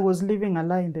I was living a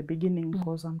lie in the beginning,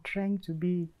 because I'm trying to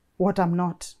be what I'm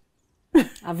not.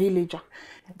 A villager.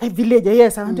 A villager,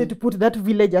 yes. I wanted to put that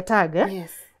villager tag,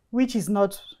 Yes. which is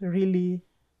not really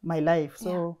my life.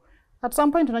 So at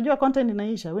some point, unajua content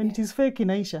inaisha. When it is fake,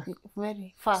 inaisha.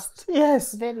 Very fast.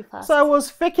 Yes. Very fast. So I was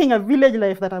faking a village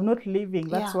life that I'm not living.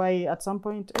 That's why at some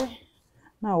point,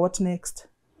 now what next?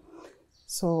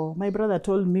 So my brother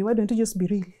told me, why don't you just be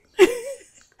real?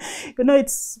 You know,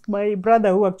 it's my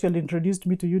brother who actually introduced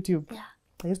me to YouTube. Yeah.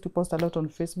 I used to post a lot on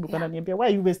Facebook and I'd be, why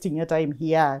are you wasting your time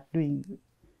here doing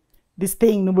this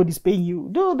thing? Nobody's paying you.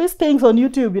 Do these things on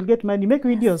YouTube, you'll get money, make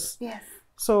videos. Yes.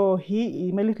 So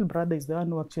my little brother is the one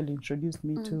who actually introduced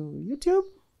me to YouTube.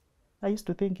 I used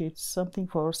to think it's something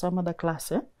for some other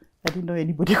class. I didn't know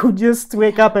anybody could just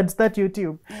wake up and start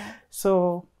YouTube. Yeah.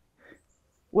 So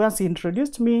once he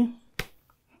introduced me,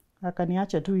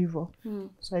 akaniacha tu hivyo.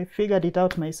 So I figured it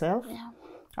out myself. Yeah.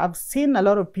 I've seen a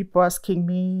lot of people asking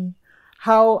me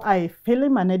how I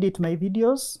film and edit my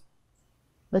videos.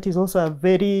 That is also a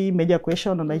very major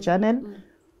question on my channel.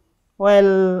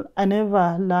 Well, I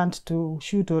never learned to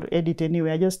shoot or edit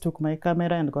anyway. I just took my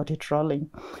camera and got it rolling.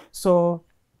 So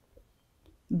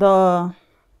the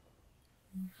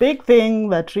big thing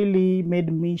that really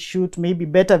made me shoot maybe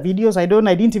better videos, I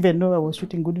didn't even know I was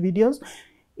shooting good videos,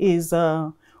 is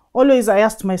always I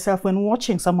asked myself when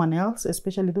watching someone else,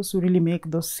 especially those who really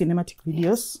make those cinematic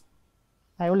videos,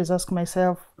 I always ask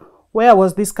myself, where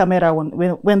was this camera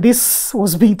when this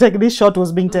was being taken, this shot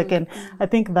was being taken? I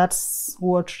think that's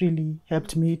what really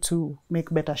helped me to make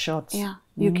better shots. Yeah,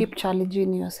 you keep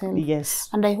challenging yourself. Yes.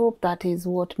 And I hope that is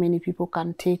what many people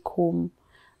can take home.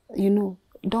 You know,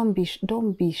 don't be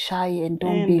shy and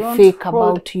don't be fake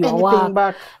about your work.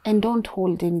 Back. And don't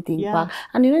hold anything back.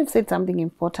 And you know, you've said something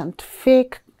important.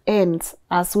 Fake ends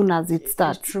as soon as it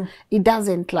starts. It's true. It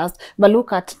doesn't last. But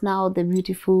look at now the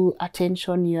beautiful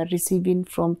attention you are receiving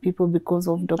from people because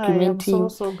of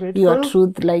documenting so grateful. Your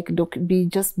truth, like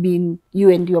just being you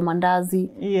and your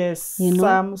mandazi. Yes. You know?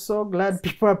 I'm so glad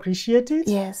people appreciate it.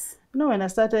 Yes. You know, when I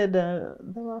started, there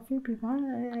were a few people,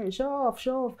 hey, show off.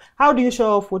 How do you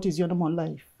show off what is your normal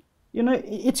life? You know,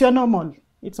 it's your normal.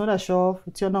 It's not a show off,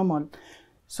 it's your normal.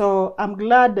 So I'm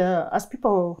glad as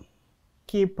people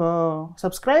keep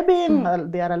subscribing,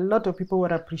 there are a lot of people who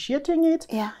are appreciating it.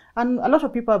 Yeah. And a lot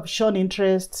of people have shown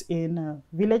interest in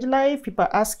village life. People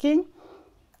are asking,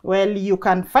 well, you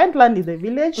can find land in the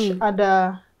village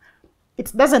and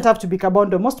it doesn't have to be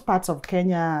Kabondo. Most parts of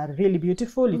Kenya are really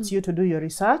beautiful. It's you to do your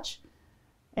research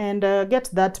and get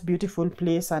that beautiful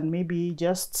place and maybe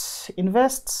just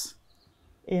invest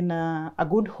in a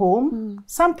good home,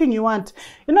 something you want.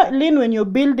 You know, Lynn, when you're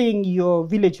building your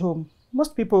village home,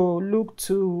 most people look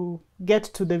to get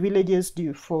to the villages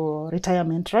for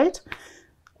retirement, right?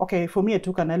 Okay, for me, I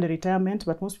took an early retirement,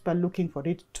 but most people are looking for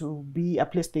it to be a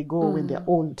place they go when they're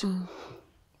old.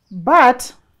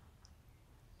 But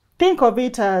think of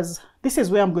it as, this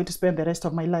is where I'm going to spend the rest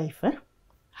of my life.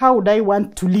 How would I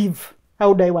want to live? How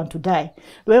would I want to die?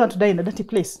 Do I want to die in a dirty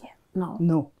place? No.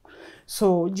 No.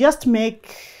 So just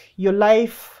make your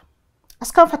life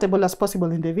as comfortable as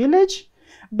possible in the village.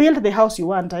 Build the house you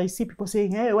want. I see people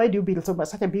saying, hey, why do you build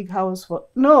such a big house?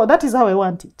 No, that is how I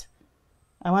want it.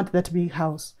 I want that big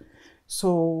house.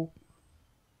 So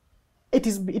it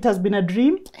has been a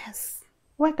dream. Yes.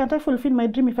 Why can't I fulfill my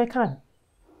dream if I can?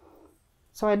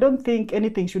 So I don't think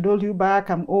anything should hold you back.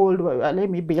 I'm old. Well, let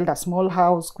me build a small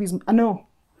house. Squeeze. No.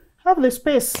 Have the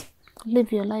space.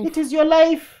 Live your life. It is your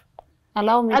life.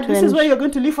 Allow me and to this is where you're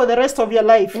going to live for the rest of your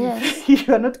life. Yes.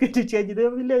 You are not going to change. The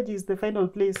village is the final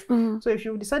place. So if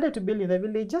you decided to build in the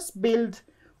village, just build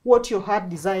what your heart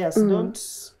desires. Don't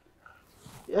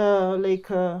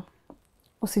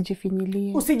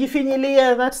usijifinyilie.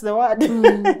 Usijifinyilie, that's the word.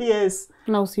 Yes.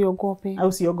 Na usiogope.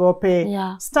 Usiogope.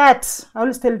 Yeah. Start. I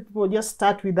always tell people, just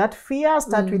start with that fear.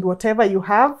 Start with whatever you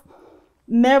have.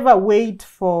 Never wait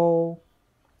for...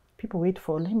 People wait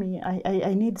for,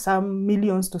 I need some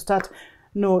millions to start.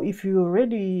 No, if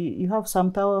you have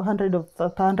some hundreds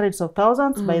of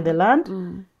thousands, buy the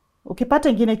land. Ukipata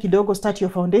ingine kidogo, start your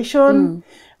foundation.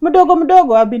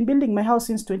 Mdogo, I've been building my house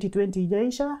since 2020,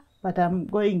 Jaisha, but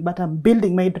I'm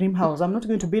building my dream house. I'm not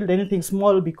going to build anything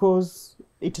small because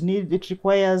it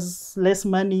requires less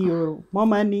money or more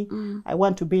money. I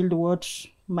want to build what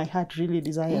my heart really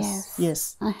desires.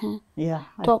 Yes. Yeah.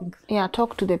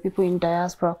 Talk to the people in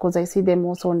diaspora, because I see them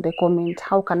also on the comment.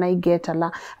 How can I get a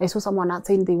land? I saw someone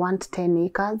saying they want 10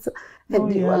 acres.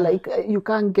 And you are yeah. like, you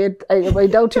can't get, I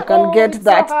doubt you can Oh, get it's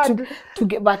that so hard. to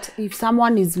get. But if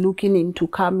someone is looking into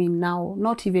coming now,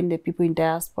 not even the people in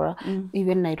diaspora,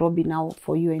 even Nairobi now,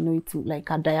 for you, I know it's like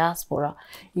a diaspora.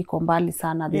 Iko mbali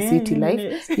sana, the Yeah, city yeah, life.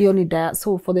 it is. Hiyo ni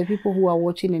so for the people who are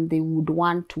watching and they would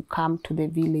want to come to the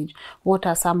village, what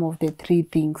are some of the 3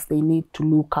 things they need to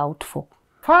look out for?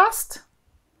 First,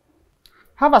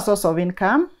 have a source of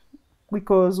income,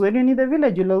 because when you're in the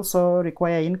village, you'll also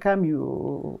require income.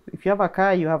 If you have a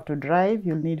car, you have to drive,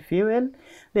 you'll need fuel.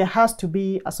 There has to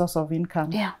be a source of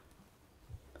income. Yeah.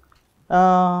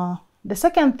 The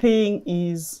second thing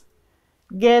is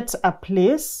get a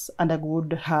place and a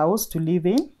good house to live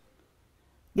in.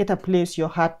 Get a place your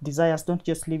heart desires. Don't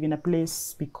just live in a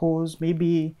place because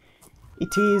maybe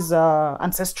it is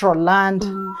ancestral land.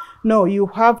 No, you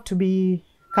have to be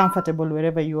comfortable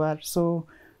wherever you are. So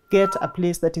get a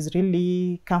place that is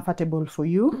really comfortable for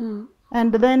you.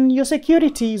 And then your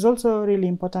security is also really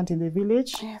important in the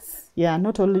village. Yes. Yeah,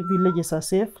 not all villages are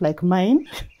safe, like mine.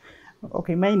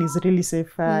 Okay, mine is really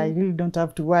safe. I really don't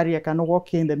have to worry. I can walk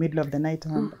here in the middle of the night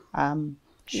and I'm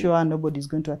sure nobody's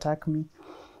going to attack me.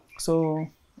 So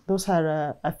those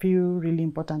are a few really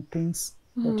important things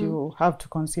that you have to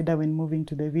consider when moving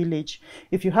to the village.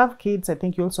 If you have kids, I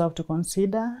think you also have to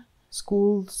consider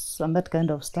schools and that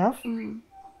kind of stuff.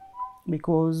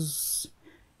 Because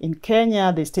in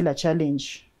Kenya, there's still a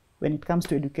challenge when it comes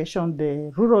to education.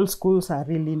 The rural schools are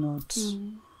really not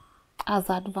as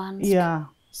advanced. Yeah,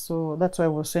 so that's why I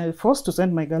was forced to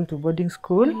send my girl to boarding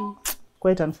school.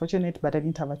 Quite unfortunate, but I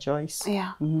didn't have a choice.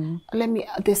 Yeah.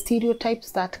 The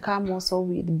stereotypes that come also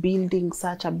with building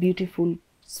such a beautiful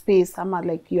space,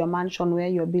 like your mansion where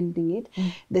you're building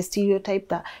it, the stereotype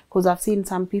that, because I've seen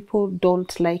some people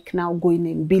don't like now going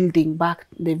and building back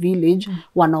the village,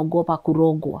 wanaogopa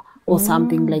kurogwa or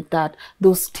something like that.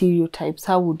 Those stereotypes,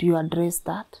 how would you address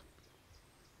that?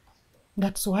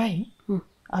 That's why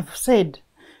I've said,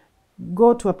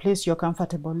 go to a place you're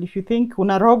comfortable. If you think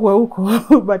unarogwa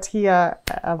huko, but here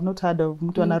I've not heard of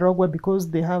mtu anarogwa because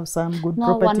they have some good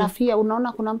property. Wanafia,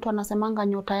 unaona kuna mtu anasemanga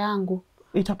nyota yangu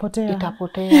itapotea,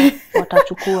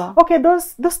 watachukua. Okay,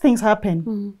 those things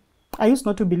happen. I used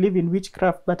not to believe in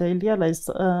witchcraft, but I realized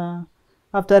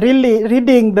after really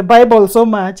reading the Bible so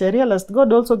much, I realized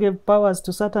God also gave powers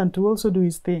to Satan to also do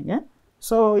his thing.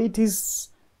 So it is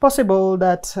possible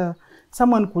that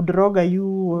someone could roga you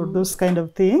or those kind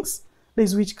of things.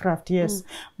 There's witchcraft, yes.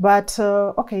 But,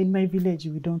 okay, in my village,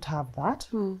 we don't have that.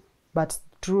 But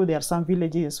true, there are some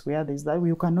villages where there's that.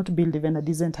 You cannot build even a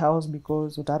decent house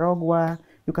because utarogwa.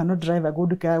 You cannot drive a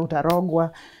good car,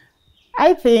 utarogwa.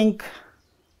 I think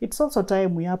it's also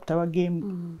time we upped our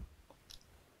game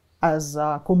as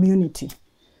a community.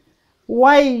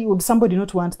 Why would somebody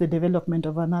not want the development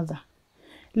of another?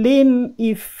 Lynn,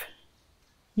 if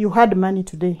you had money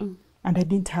today and I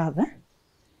didn't have,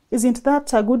 isn't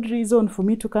that a good reason for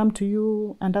me to come to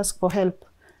you and ask for help?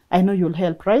 I know you'll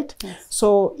help, right? Yes.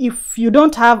 So if you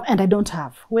don't have and I don't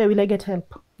have, where will I get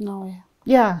help? No.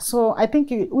 Yeah, so I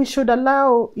think we should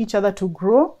allow each other to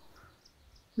grow.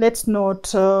 Let's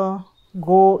not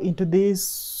go into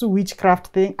this witchcraft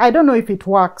thing. I don't know if it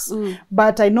works,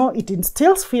 but I know it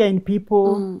instills fear in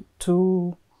people.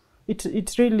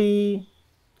 It really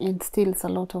instills a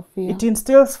lot of fear. It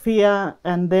instills fear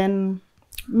and then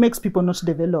makes people not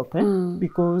develop,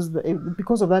 because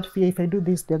of that fear. If I do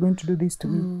this, they're going to do this to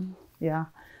me. Yeah,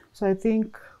 so I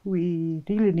think we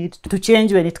really need to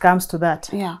change when it comes to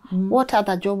that. Yeah. What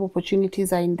other job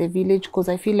opportunities are in the village? Because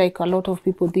I feel like a lot of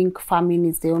people think farming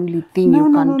is the only thing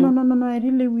you can do. No. I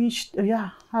really wish.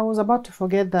 Yeah, I was about to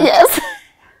forget that. Yes.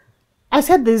 I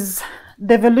said there's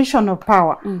the evolution of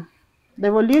power. The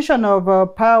evolution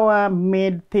of power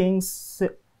made things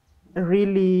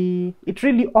really, it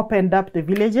really opened up the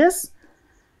villages.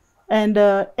 And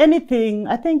anything,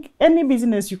 I think any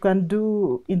business you can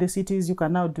do in the cities, you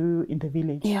can now do in the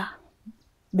village. Yeah.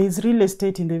 There's real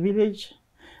estate in the village.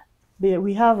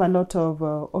 We have a lot of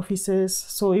offices.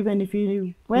 So even if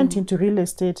you went into real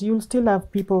estate, you'll still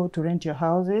have people to rent your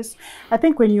houses. I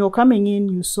think when you're coming in,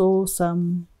 you saw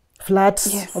some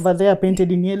flats over there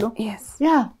painted in yellow. Yes.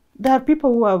 Yeah. There are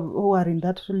people who are in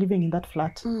that, living in that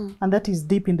flat, and that is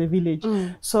deep in the village.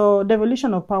 So the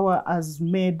evolution of power has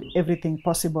made everything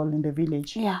possible in the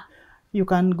village. Yeah. You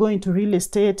can go into real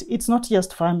estate. It's not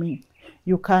just farming.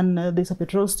 You can, there's a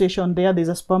petrol station there, there's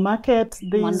a supermarket,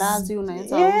 there's... Mandazi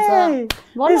unaweza uza.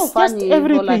 Mbona there's ufanyi just hivyo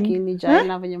everything. lakini Jael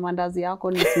na venye mandazi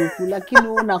yako ni supu. Lakini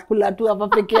unakula tu hapa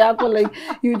peke yako. Like,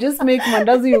 you just make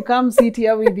mandazi, you come sit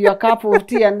here with your cup of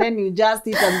tea and then you just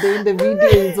eat and then the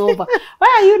video is over.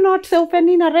 Why are you not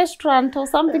opening a restaurant or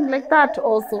something like that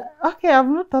also? Okay, I've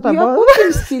not thought You're about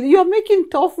cooking still. You're making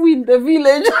tofu in the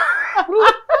village.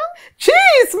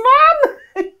 Jeez, man!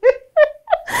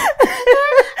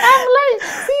 I'm like,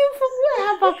 see, ufungue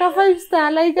hapa ka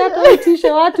 5-star, like hata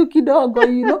itishe watu kidogo,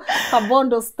 you know,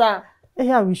 Kabondo star.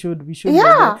 Yeah, we should.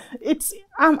 Yeah. It's,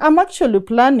 I'm actually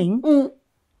planning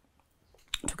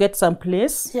to get some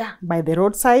place by the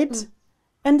roadside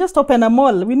and just open a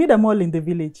mall. We need a mall in the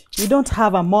village. We don't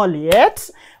have a mall yet.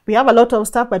 We have a lot of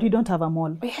stuff, but we don't have a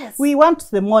mall. Yes. We want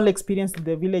the mall experience in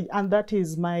the village, and that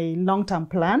is my long-term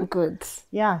plan. Good.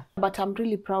 Yeah. But I'm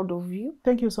really proud of you.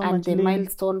 Thank you so much, And the Lynn.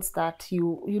 milestones that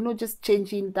you know, just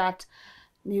changing that,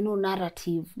 you know,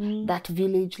 narrative, that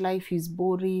village life is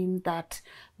boring, that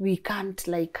we can't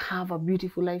like have a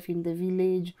beautiful life in the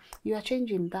village. You are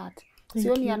changing that.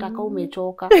 Sioni hata kama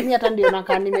umechoka. Mimi hata ndio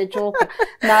nakaa nimechoka.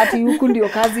 Na ati huku ndio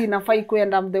kazi inafaa ikuwe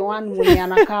and I'm the one mwenye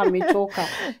anakaa amechoka.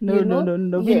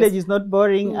 No. Village is not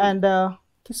boring. And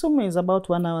Kisumu is about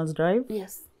 1 hour's drive.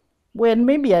 Yes. When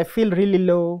maybe I feel really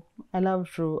low, I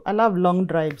love long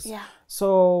drives. Yeah.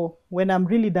 So when I'm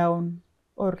really down,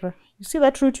 or you see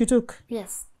that route you took?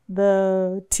 Yes.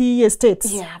 The tea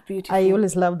estates. Yeah, beautiful. I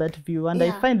always love that view, and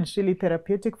I find it really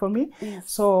therapeutic for me.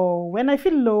 Yes. So when I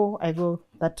feel low, I go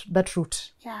that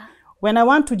route. Yeah. When I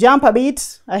want to jump a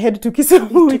bit, I head to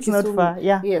Kisumu. It's not far.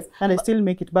 Yeah. Yes. And I still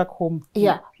make it back home.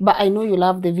 Yeah. But I know you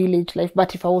love the village life.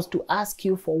 But if I was to ask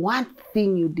you for one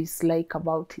thing you dislike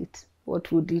about it, what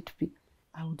would it be?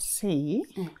 I would say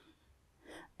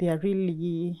there are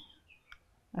really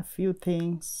a few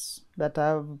things that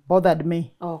have bothered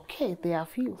me. Okay, there are a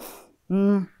few.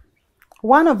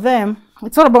 One of them,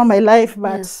 it's not about my life,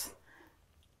 but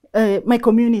my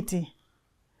community.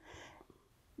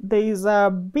 There is a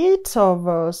bit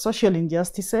of social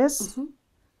injustices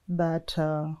that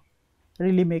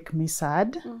really make me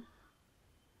sad.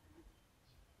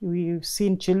 We've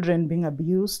seen children being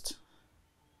abused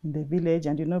in the village,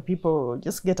 and you know, people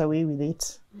just get away with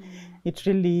it. It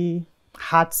really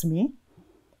hurts me.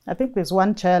 I think there's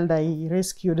one child I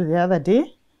rescued the other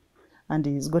day, and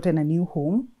he's gotten a new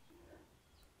home.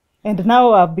 And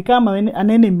now I've become an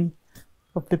enemy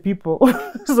of the people.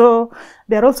 So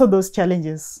there are also those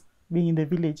challenges being in the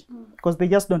village, because they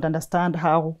just don't understand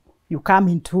how you come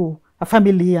into a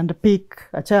family and pick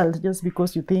a child just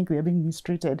because you think they're being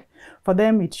mistreated. For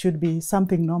them, it should be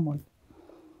something normal.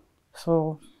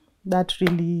 So that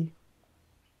really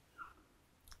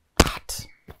hurt.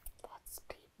 That's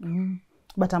deep.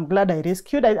 But I'm glad I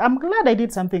rescued. I'm glad I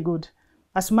did something good.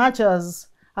 As much as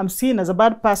I'm seen as a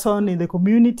bad person in the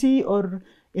community or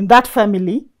in that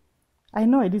family, I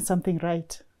know I did something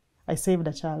right. I saved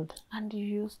a child. And you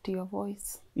used your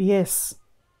voice. Yes.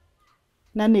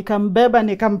 Na nikambeba,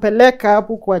 nikampeleka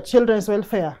hapo kwa children's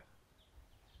welfare.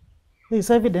 There's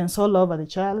evidence all over the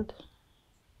child.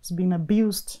 He's been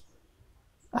abused.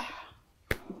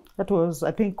 That was,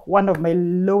 I think, one of my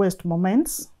lowest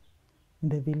moments in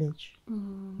the village.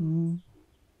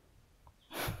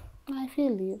 I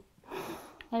feel you.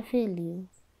 I feel you.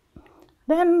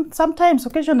 Then sometimes,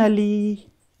 occasionally,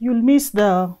 you'll miss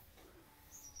the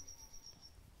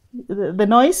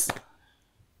noise.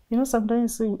 You know,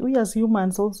 sometimes we as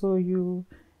humans also, you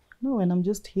know, when I'm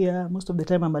just here, most of the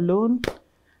time I'm alone.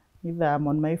 Either I'm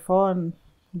on my phone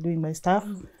doing my stuff.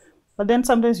 But then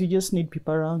sometimes you just need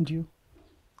people around you.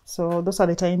 So those are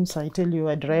the times I tell you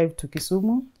I drive to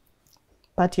Kisumu,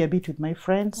 party a bit with my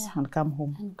friends, and come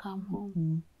home. And come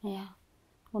home. Yeah.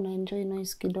 Una enjoy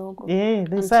noise kidogo. Yeah,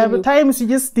 there's times you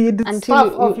just need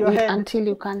stuff off your head. Until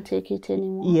you can't take it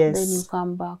anymore. Yes. Then you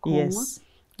come back home. Yes.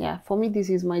 Yeah, for me, this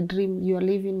is my dream. You are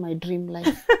living my dream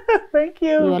life. Thank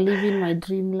you. You are living my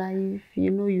dream life. You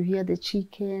know, you hear the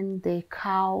chicken, the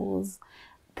cows,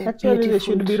 the Actually, they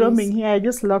should be trees. roaming here. I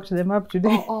just locked them up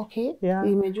today. Oh, okay. Yeah.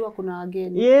 Imejua kuna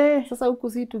wageni. Yeah. Sasa huku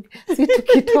si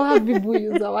tukitoa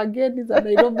vibuyu za wageni za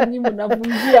Nairobi nyinyi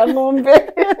mnavunjia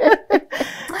ng'ombe.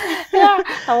 Yeah,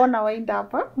 I want to wind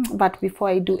up. But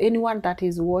before I do, anyone that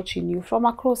is watching you from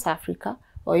across Africa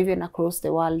or even across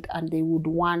the world and they would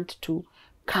want to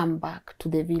come back to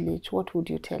the village, what would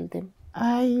you tell them?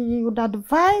 I would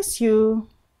advise you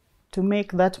to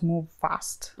make that move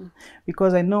fast,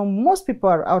 because I know most people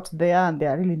are out there and they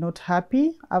are really not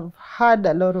happy. I've had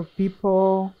a lot of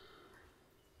people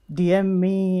DM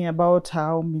me about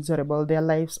how miserable their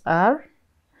lives are.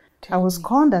 I was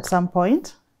conned at some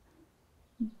point.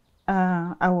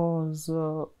 I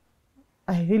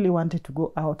really wanted to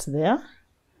go out there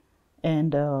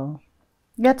and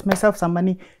get myself some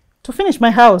money to finish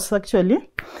my house, actually.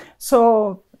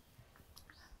 So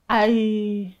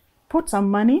I put some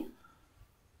money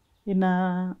in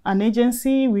an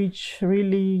agency which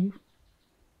really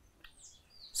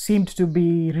seemed to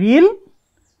be real,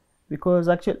 because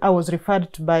actually I was referred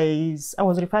by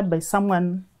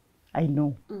someone I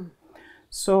know.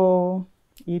 So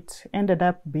it ended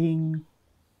up being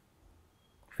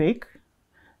fake.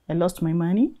 I lost my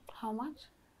money. How much?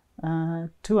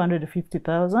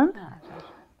 250,000.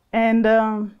 And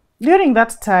during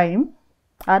that time,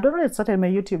 I'd already started my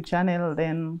YouTube channel.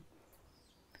 Then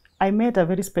I met a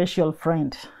very special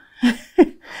friend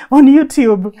on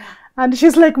YouTube, and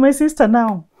she's like my sister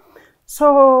now.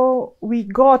 So we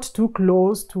got too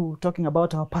close to talking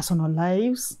about our personal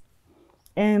lives.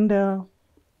 And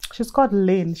she's called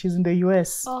Lynn. She's in the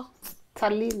US. Oh, it's a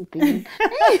Lynn thing.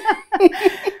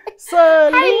 So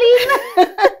Hi, Lynn.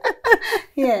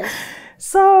 Yes.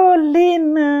 So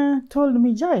Lynn told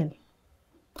me, Jael,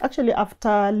 actually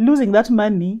after losing that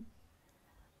money,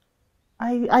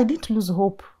 I didn't lose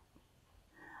hope.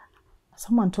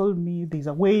 Someone told me there's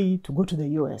a way to go to the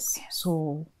US. Yes.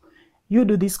 So you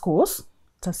do this course.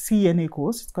 It's a CNA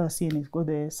course. It's called a CNA. It's called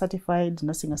the Certified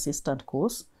Nursing Assistant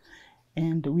course.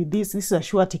 And with this is a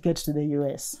sure ticket to the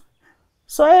US.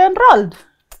 So I enrolled.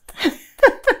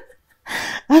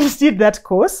 I did that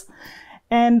course.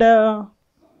 And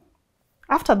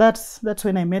after that, that's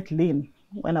when I met Lynn.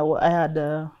 When I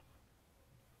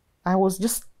was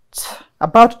just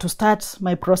about to start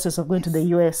my process of going to the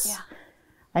US. Yeah.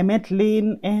 I met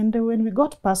Lynn, and when we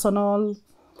got personal,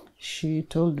 she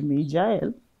told me,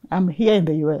 Jael, I'm here in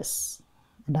the US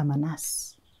and I'm a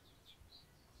nurse.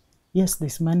 Yes,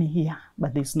 there's money here,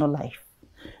 but there's no life.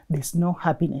 There's no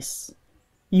happiness.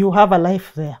 You have a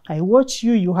life there. I watch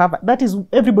you, you have, that is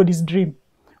everybody's dream.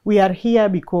 We are here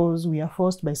because we are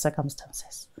forced by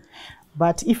circumstances.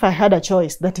 But if I had a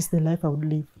choice, that is the life I would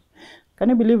live. Can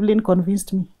you believe Lynn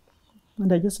convinced me?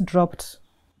 And I just dropped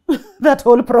that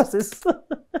whole process.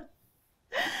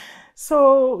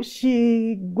 So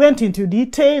she went into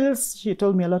details. She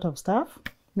told me a lot of stuff.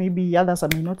 Maybe others I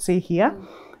may not say here,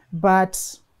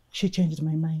 but she changed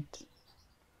my mind.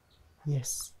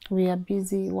 Yes. We are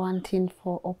busy wanting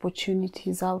for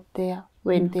opportunities out there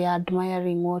when they are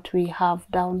admiring what we have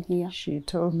down here. She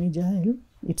told me, Jael,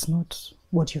 it's not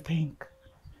what you think.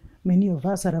 Many of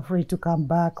us are afraid to come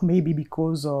back, maybe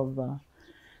because of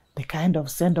the kind of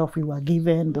send-off we were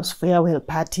given, those farewell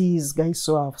parties, guys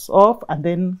saw us off, and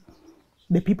then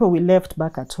the people we left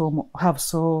back at home have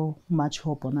so much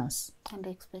hope on us. And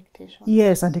expectations.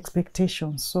 Yes, and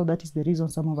expectations. So that is the reason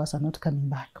some of us are not coming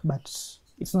back, but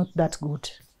it's not that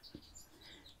good.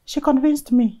 She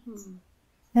convinced me.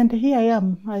 And here I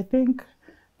am. I think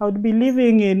I would be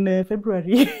leaving in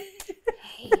February.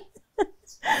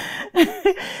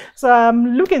 So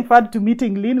I'm looking forward to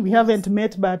meeting Lynn. We haven't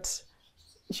met, but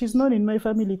she's known in my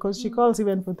family because she calls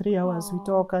even for 3 hours. We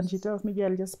talk and she tells me,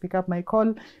 I'll just pick up my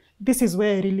call. This is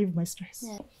where I relieve my stress.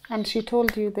 Yeah. And she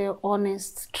told you the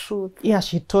honest truth. Yeah,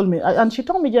 she told me. And she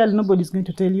told me, Jael, nobody's going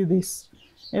to tell you this.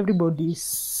 Everybody's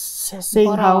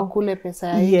saying how... Yes.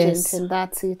 Agent, and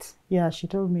that's it. Yeah, she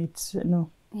told me, no,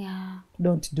 yeah,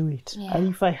 don't do it. Yeah.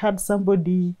 If I had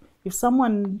somebody... If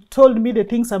someone told me the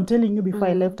things I'm telling you before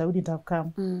I left, I wouldn't have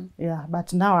come. Yeah,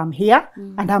 but now I'm here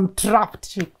and I'm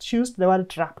trapped. She used the word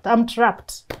trapped. I'm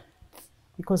trapped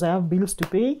because I have bills to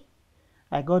pay.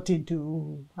 I bought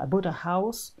a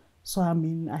house, so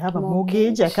I have a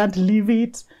mortgage. I can't leave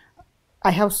it.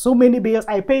 I have so many bills.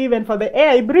 I pay even for the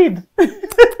air I breathe.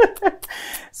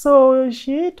 So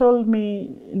she told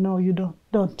me, no, you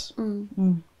don't.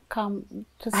 Come.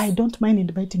 I don't mind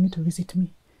inviting you to visit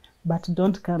me. But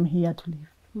don't come here to live.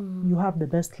 You have the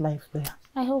best life there.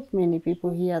 I hope many people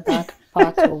hear that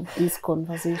part of this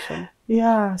conversation.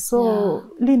 Yeah,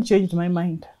 so Lynn changed my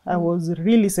mind. I was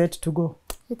really set to go.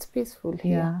 It's peaceful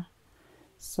here. Yeah.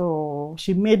 So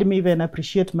she made me even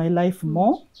appreciate my life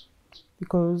more.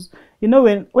 Because, you know,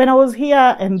 when I was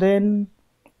here and then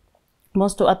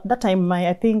at that time,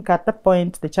 I think at that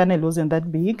point, the channel wasn't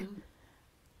that big.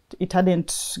 It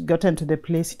hadn't gotten to the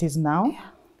place it is now. Yeah.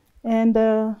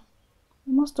 And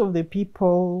most of the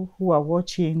people who are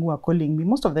watching, who are calling me,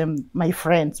 most of them, my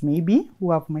friends maybe,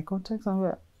 who have my contacts,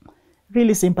 are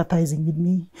really sympathizing with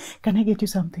me. Can I get you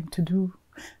something to do?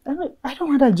 I don't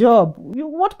want a job.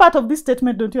 What part of this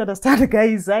statement don't you understand,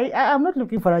 guys? I'm not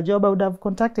looking for a job. I would have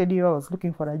contacted you. I was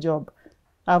looking for a job.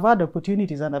 I've had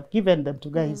opportunities and I've given them to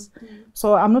guys.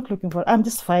 So I'm not looking for, I'm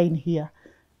just fine here.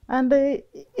 And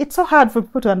it's so hard for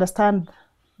people to understand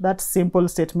that simple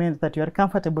statement that you are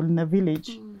comfortable in a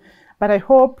village. But I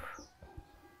hope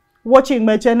watching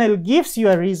my channel gives you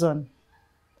a reason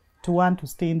to want to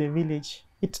stay in the village.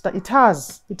 It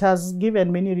has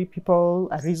given many people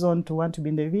a reason to want to be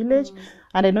in the village,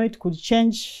 and I know it could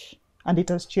change, and it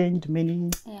has changed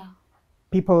many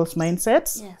people's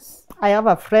mindsets. Yes. I have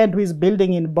a friend who is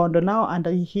building in Bondo now, and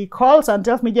he calls and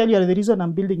tells me, Jael, you are the reason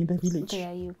I'm building in the village.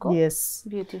 There you go. Yes.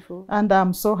 Beautiful. And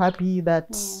I'm so happy that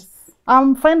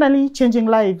I'm finally changing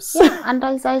lives. Yeah, and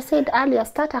as I said earlier,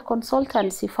 start a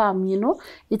consultancy firm, you know.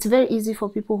 It's very easy for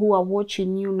people who are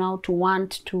watching you now to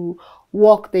want to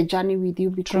walk the journey with you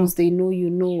because they know you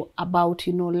know about,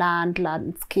 you know, land,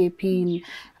 landscaping,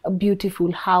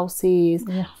 beautiful houses.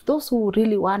 Those who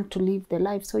really want to live the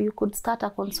life. So you could start a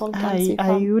consultancy firm.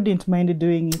 I wouldn't mind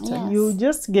doing it. Yes. You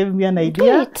just gave me an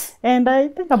idea. Do it. And I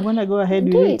think I'm going to go ahead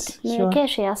with it. Sure.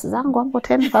 Shares zangu hapo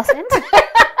 10%.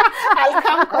 I'll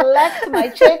come collect my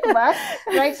check, but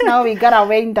right now we gotta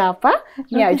wind up.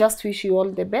 Yeah, I just wish you all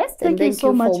the best, and thank you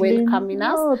so much for welcoming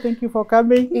us. Oh, thank you for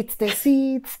coming. It's the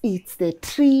seeds, it's the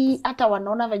tree. Hata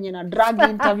wanaona venye na drag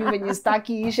interview venye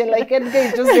staki ishe, like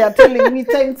Edgar just they are telling me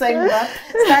time but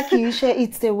staki ishe.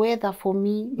 It's the weather for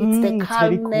me. It's the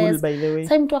calmness. Very cool, by the way.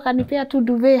 Sasa mtu akanipea tu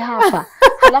duvet hapa.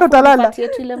 Alafu tupatie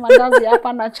tu ile mandazi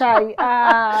hapa na chai.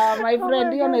 My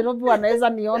friend, hiyo Nairobi wanaweza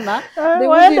niona.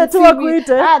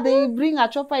 They bring a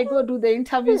chopper, I go do the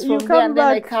interviews from there, and then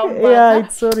I come back. Yeah,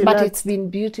 it's so relaxed. But it's been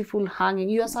beautiful hanging.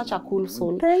 You are such a cool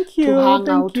soul. Thank you. To hang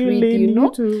out you, with, Lynn, you know.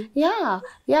 You too.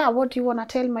 Yeah. What do you want to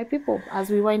tell my people as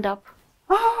we wind up?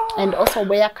 And also,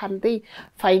 where can they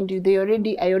find you?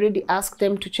 I already asked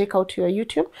them to check out your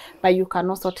YouTube, but you can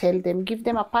also tell them, give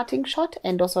them a parting shot,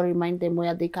 and also remind them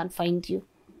where they can find you.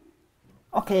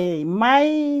 Okay,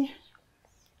 my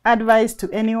advice to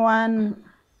anyone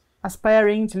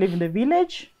aspiring to live in the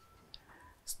village,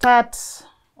 start,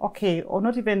 or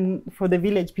not even for the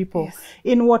village people. Yes.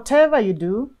 In whatever you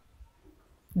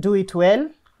do it well.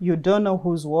 You don't know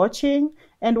who's watching,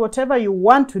 and whatever you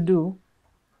want to do,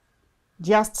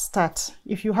 just start.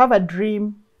 If you have a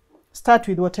dream, start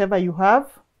with whatever you have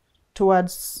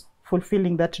towards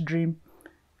fulfilling that dream.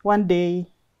 One day,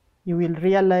 you will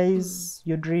realize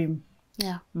your dream.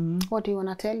 Yeah. What do you want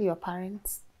to tell your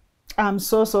parents? I'm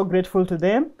so grateful to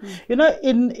them. You know,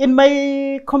 in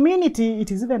my community,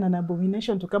 it is even an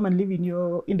abomination to come and live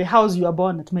in the house you are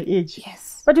born at my age.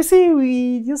 Yes. But you see,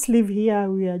 we just live here.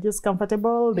 We are just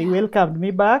comfortable. They welcomed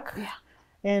me back. Yeah.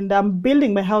 And I'm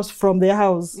building my house from their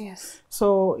house. Yes.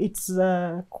 So it's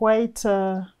quite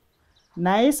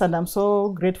nice, and I'm so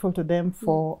grateful to them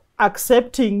for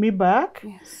accepting me back.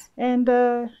 Yes. And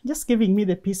just giving me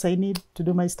the peace I need to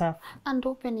do my stuff. And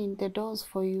opening the doors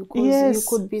for you, because you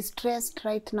could be stressed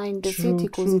right now in the city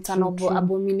because it's an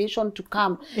abomination to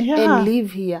come and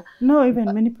live here. No,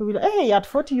 even many people, hey, at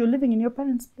 40 you're living in your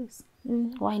parents' place.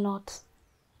 Why not?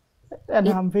 And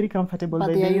I'm very comfortable.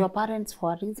 But they are your parents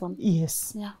for a reason.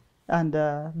 Yes. Yeah. And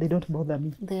they don't bother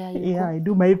me. There you go. I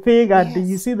do my thing, and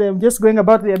you see them just going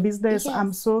about their business. Yes.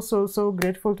 I'm so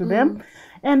grateful to them,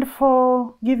 and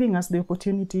for giving us the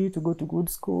opportunity to go to good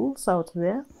schools out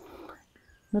there.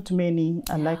 Not many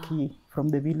are lucky from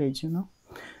the village, you know.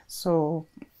 So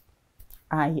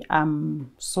I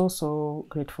am so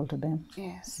grateful to them.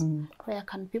 Yes. Where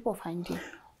can people find you?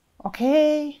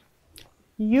 Okay.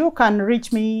 You can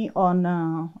reach me on,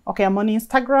 I'm on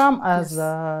Instagram as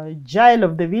Jael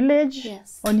of the Village.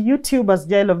 Yes. On YouTube as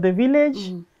Jael of the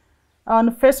Village. On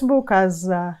Facebook as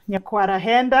Nyakwara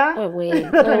Henda.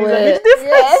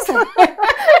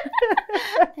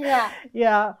 Yes.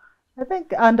 Yeah. I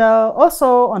think, and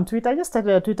also on Twitter. I just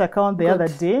started a Twitter account the other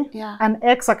day. Yeah. An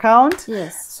X account.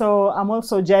 Yes. So I'm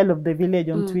also Jael of the Village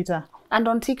on Twitter. And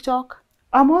on TikTok?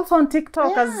 I'm also on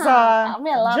TikTok as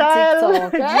Jael.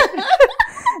 TikTok,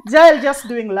 Jael just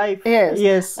doing live.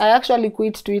 Yes. I actually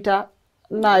quit Twitter.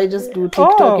 No, I just do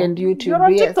TikTok and YouTube. You're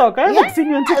on TikTok? I haven't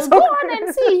seen you on TikTok. Go on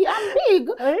and see. I'm big.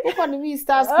 But anyways,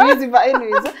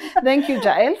 thank you,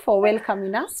 Jael, for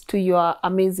welcoming us to your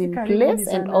amazing place,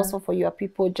 and also for your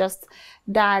people. Just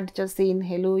dad, just saying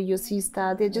hello, your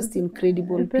sister. They're just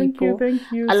incredible people. Thank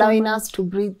you. Allowing us to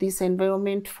breathe this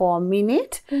environment for a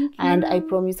minute. And I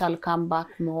promise I'll come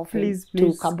back more often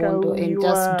to Kabondo and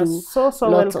just do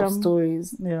lots of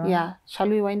stories. Yeah. Shall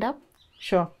we wind up?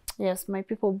 Sure. Yes, my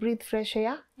people, breathe fresh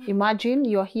air. Imagine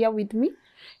you're here with me.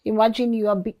 Imagine you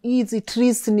are easy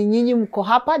trees ni nyinyi mko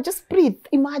hapa. Just breathe.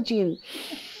 Imagine.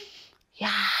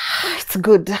 yeah, it's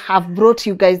good. I've brought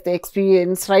you guys the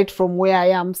experience right from where I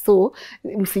am. So,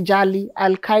 msijali,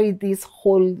 I'll carry this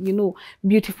whole, you know,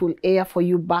 beautiful air for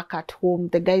you back at home.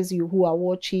 The guys you who are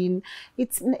watching,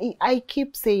 I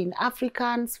keep saying,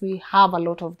 Africans, we have a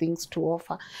lot of things to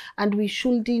offer, and we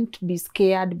shouldn't be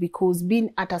scared because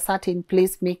being at a certain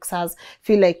place makes us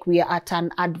feel like we are at an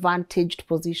advantaged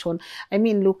position. I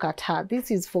mean, look at her.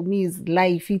 This is, for me, is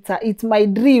life. It's my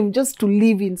dream just to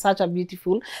live in such a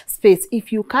beautiful space.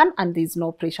 If you can, and there's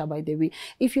no pressure, by the way,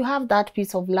 if you have that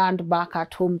piece of land back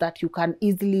at home that you can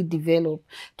easily develop,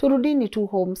 turudini tu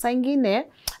home. Saingine,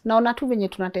 naona tu venye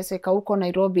tunateseka huko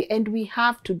Nairobi, and we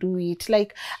have to do it.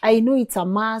 Like, I know it's a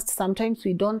must. Sometimes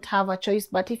we don't have a choice,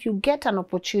 but if you get an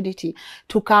opportunity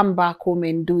to come back home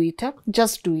and do it,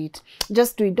 just do it.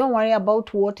 Just do it. Don't worry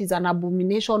about what is an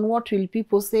abomination. What will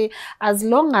people say? As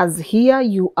long as here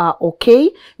you are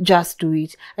okay, just do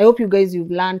it. I hope you guys, you've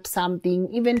learned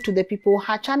something. Even to the people,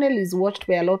 her channel is watched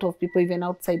by a lot of people even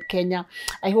outside Kenya.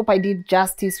 I hope I did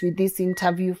justice with this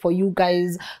interview for you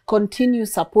guys. Continue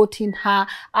supporting her.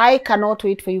 I cannot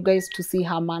wait for you guys to see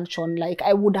her mansion. Like,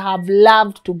 I would have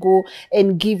loved to go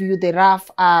and give you the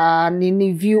rough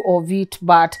view of it,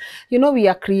 but you know, we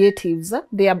are creatives.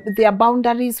 There are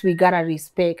boundaries we gotta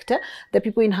respect. The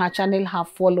people in her channel have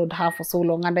followed her for so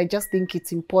long, and I just think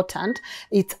it's important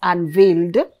it's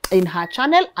unveiled in her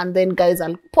channel, and then guys,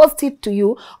 I'll post it to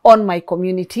you on my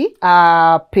community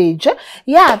page.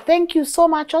 Yeah, thank you so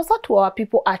much also to our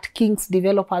people at Kings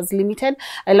Developers Limited.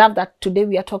 I love that today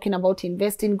we are talking about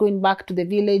investing, going back to the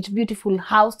village, beautiful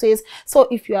houses. So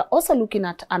if you are also looking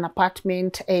at an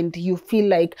apartment and you feel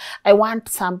like I want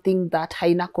something that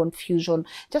haina confusion,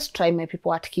 just try my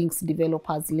people at Kings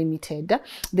Developers Limited.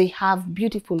 They have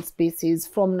beautiful spaces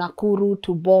from Nakuru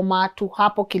to Boma to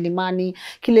Hapo Kilimani,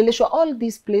 Kileleshwa, all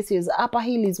these places. Upper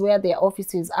Hill is where their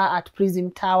offices are at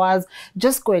Prism Towers.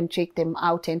 Just go and check them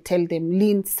out and tell them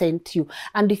Lynn sent you.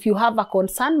 And if you have a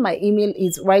concern, my email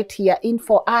is right here,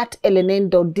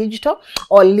 info@lnn.digital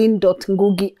or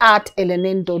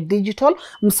lynn.ngugi@lnn.digital.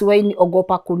 Msiwaini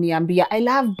ogopa kuniambia. I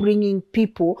love bringing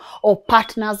people or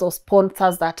partners or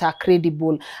sponsors that are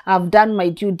credible. I've done my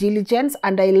due diligence,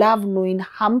 and I love knowing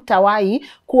hamtawai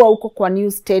kuwa uko kwa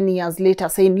news 10 years later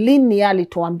saying Lynn ni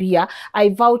alituambia. I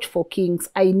vouch for Kings.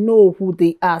 I know who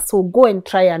they are. So go and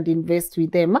try and invest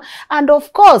with them. And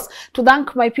of course, to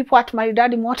thank my people at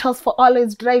Maridadi Motors for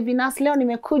always driving us. Leo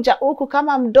nimekuja huku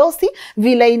kama mdosi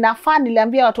vile inafaa.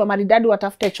 Niliambia watu wa Maridadi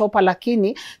watafute chopa,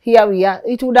 lakini here we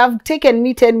are. It would have taken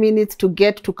me 10 minutes to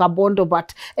get to Kabondo,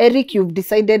 but Eric, you've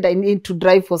decided I need to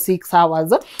drive for 6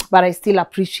 hours, but I still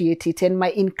appreciate it. And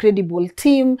my incredible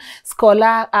team,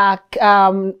 Scholar,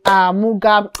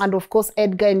 Muga, and of course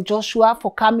Edgar and Joshua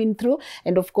for coming through,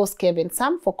 and of course Kevin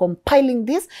Sam for compiling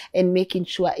this and making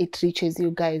sure it reaches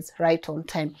you guys right on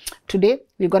time. Today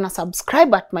you're gonna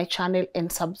subscribe at my channel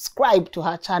and subscribe to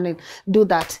her channel. Do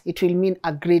that. It will mean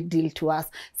a great deal to us.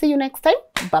 See you next time.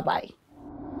 Bye bye.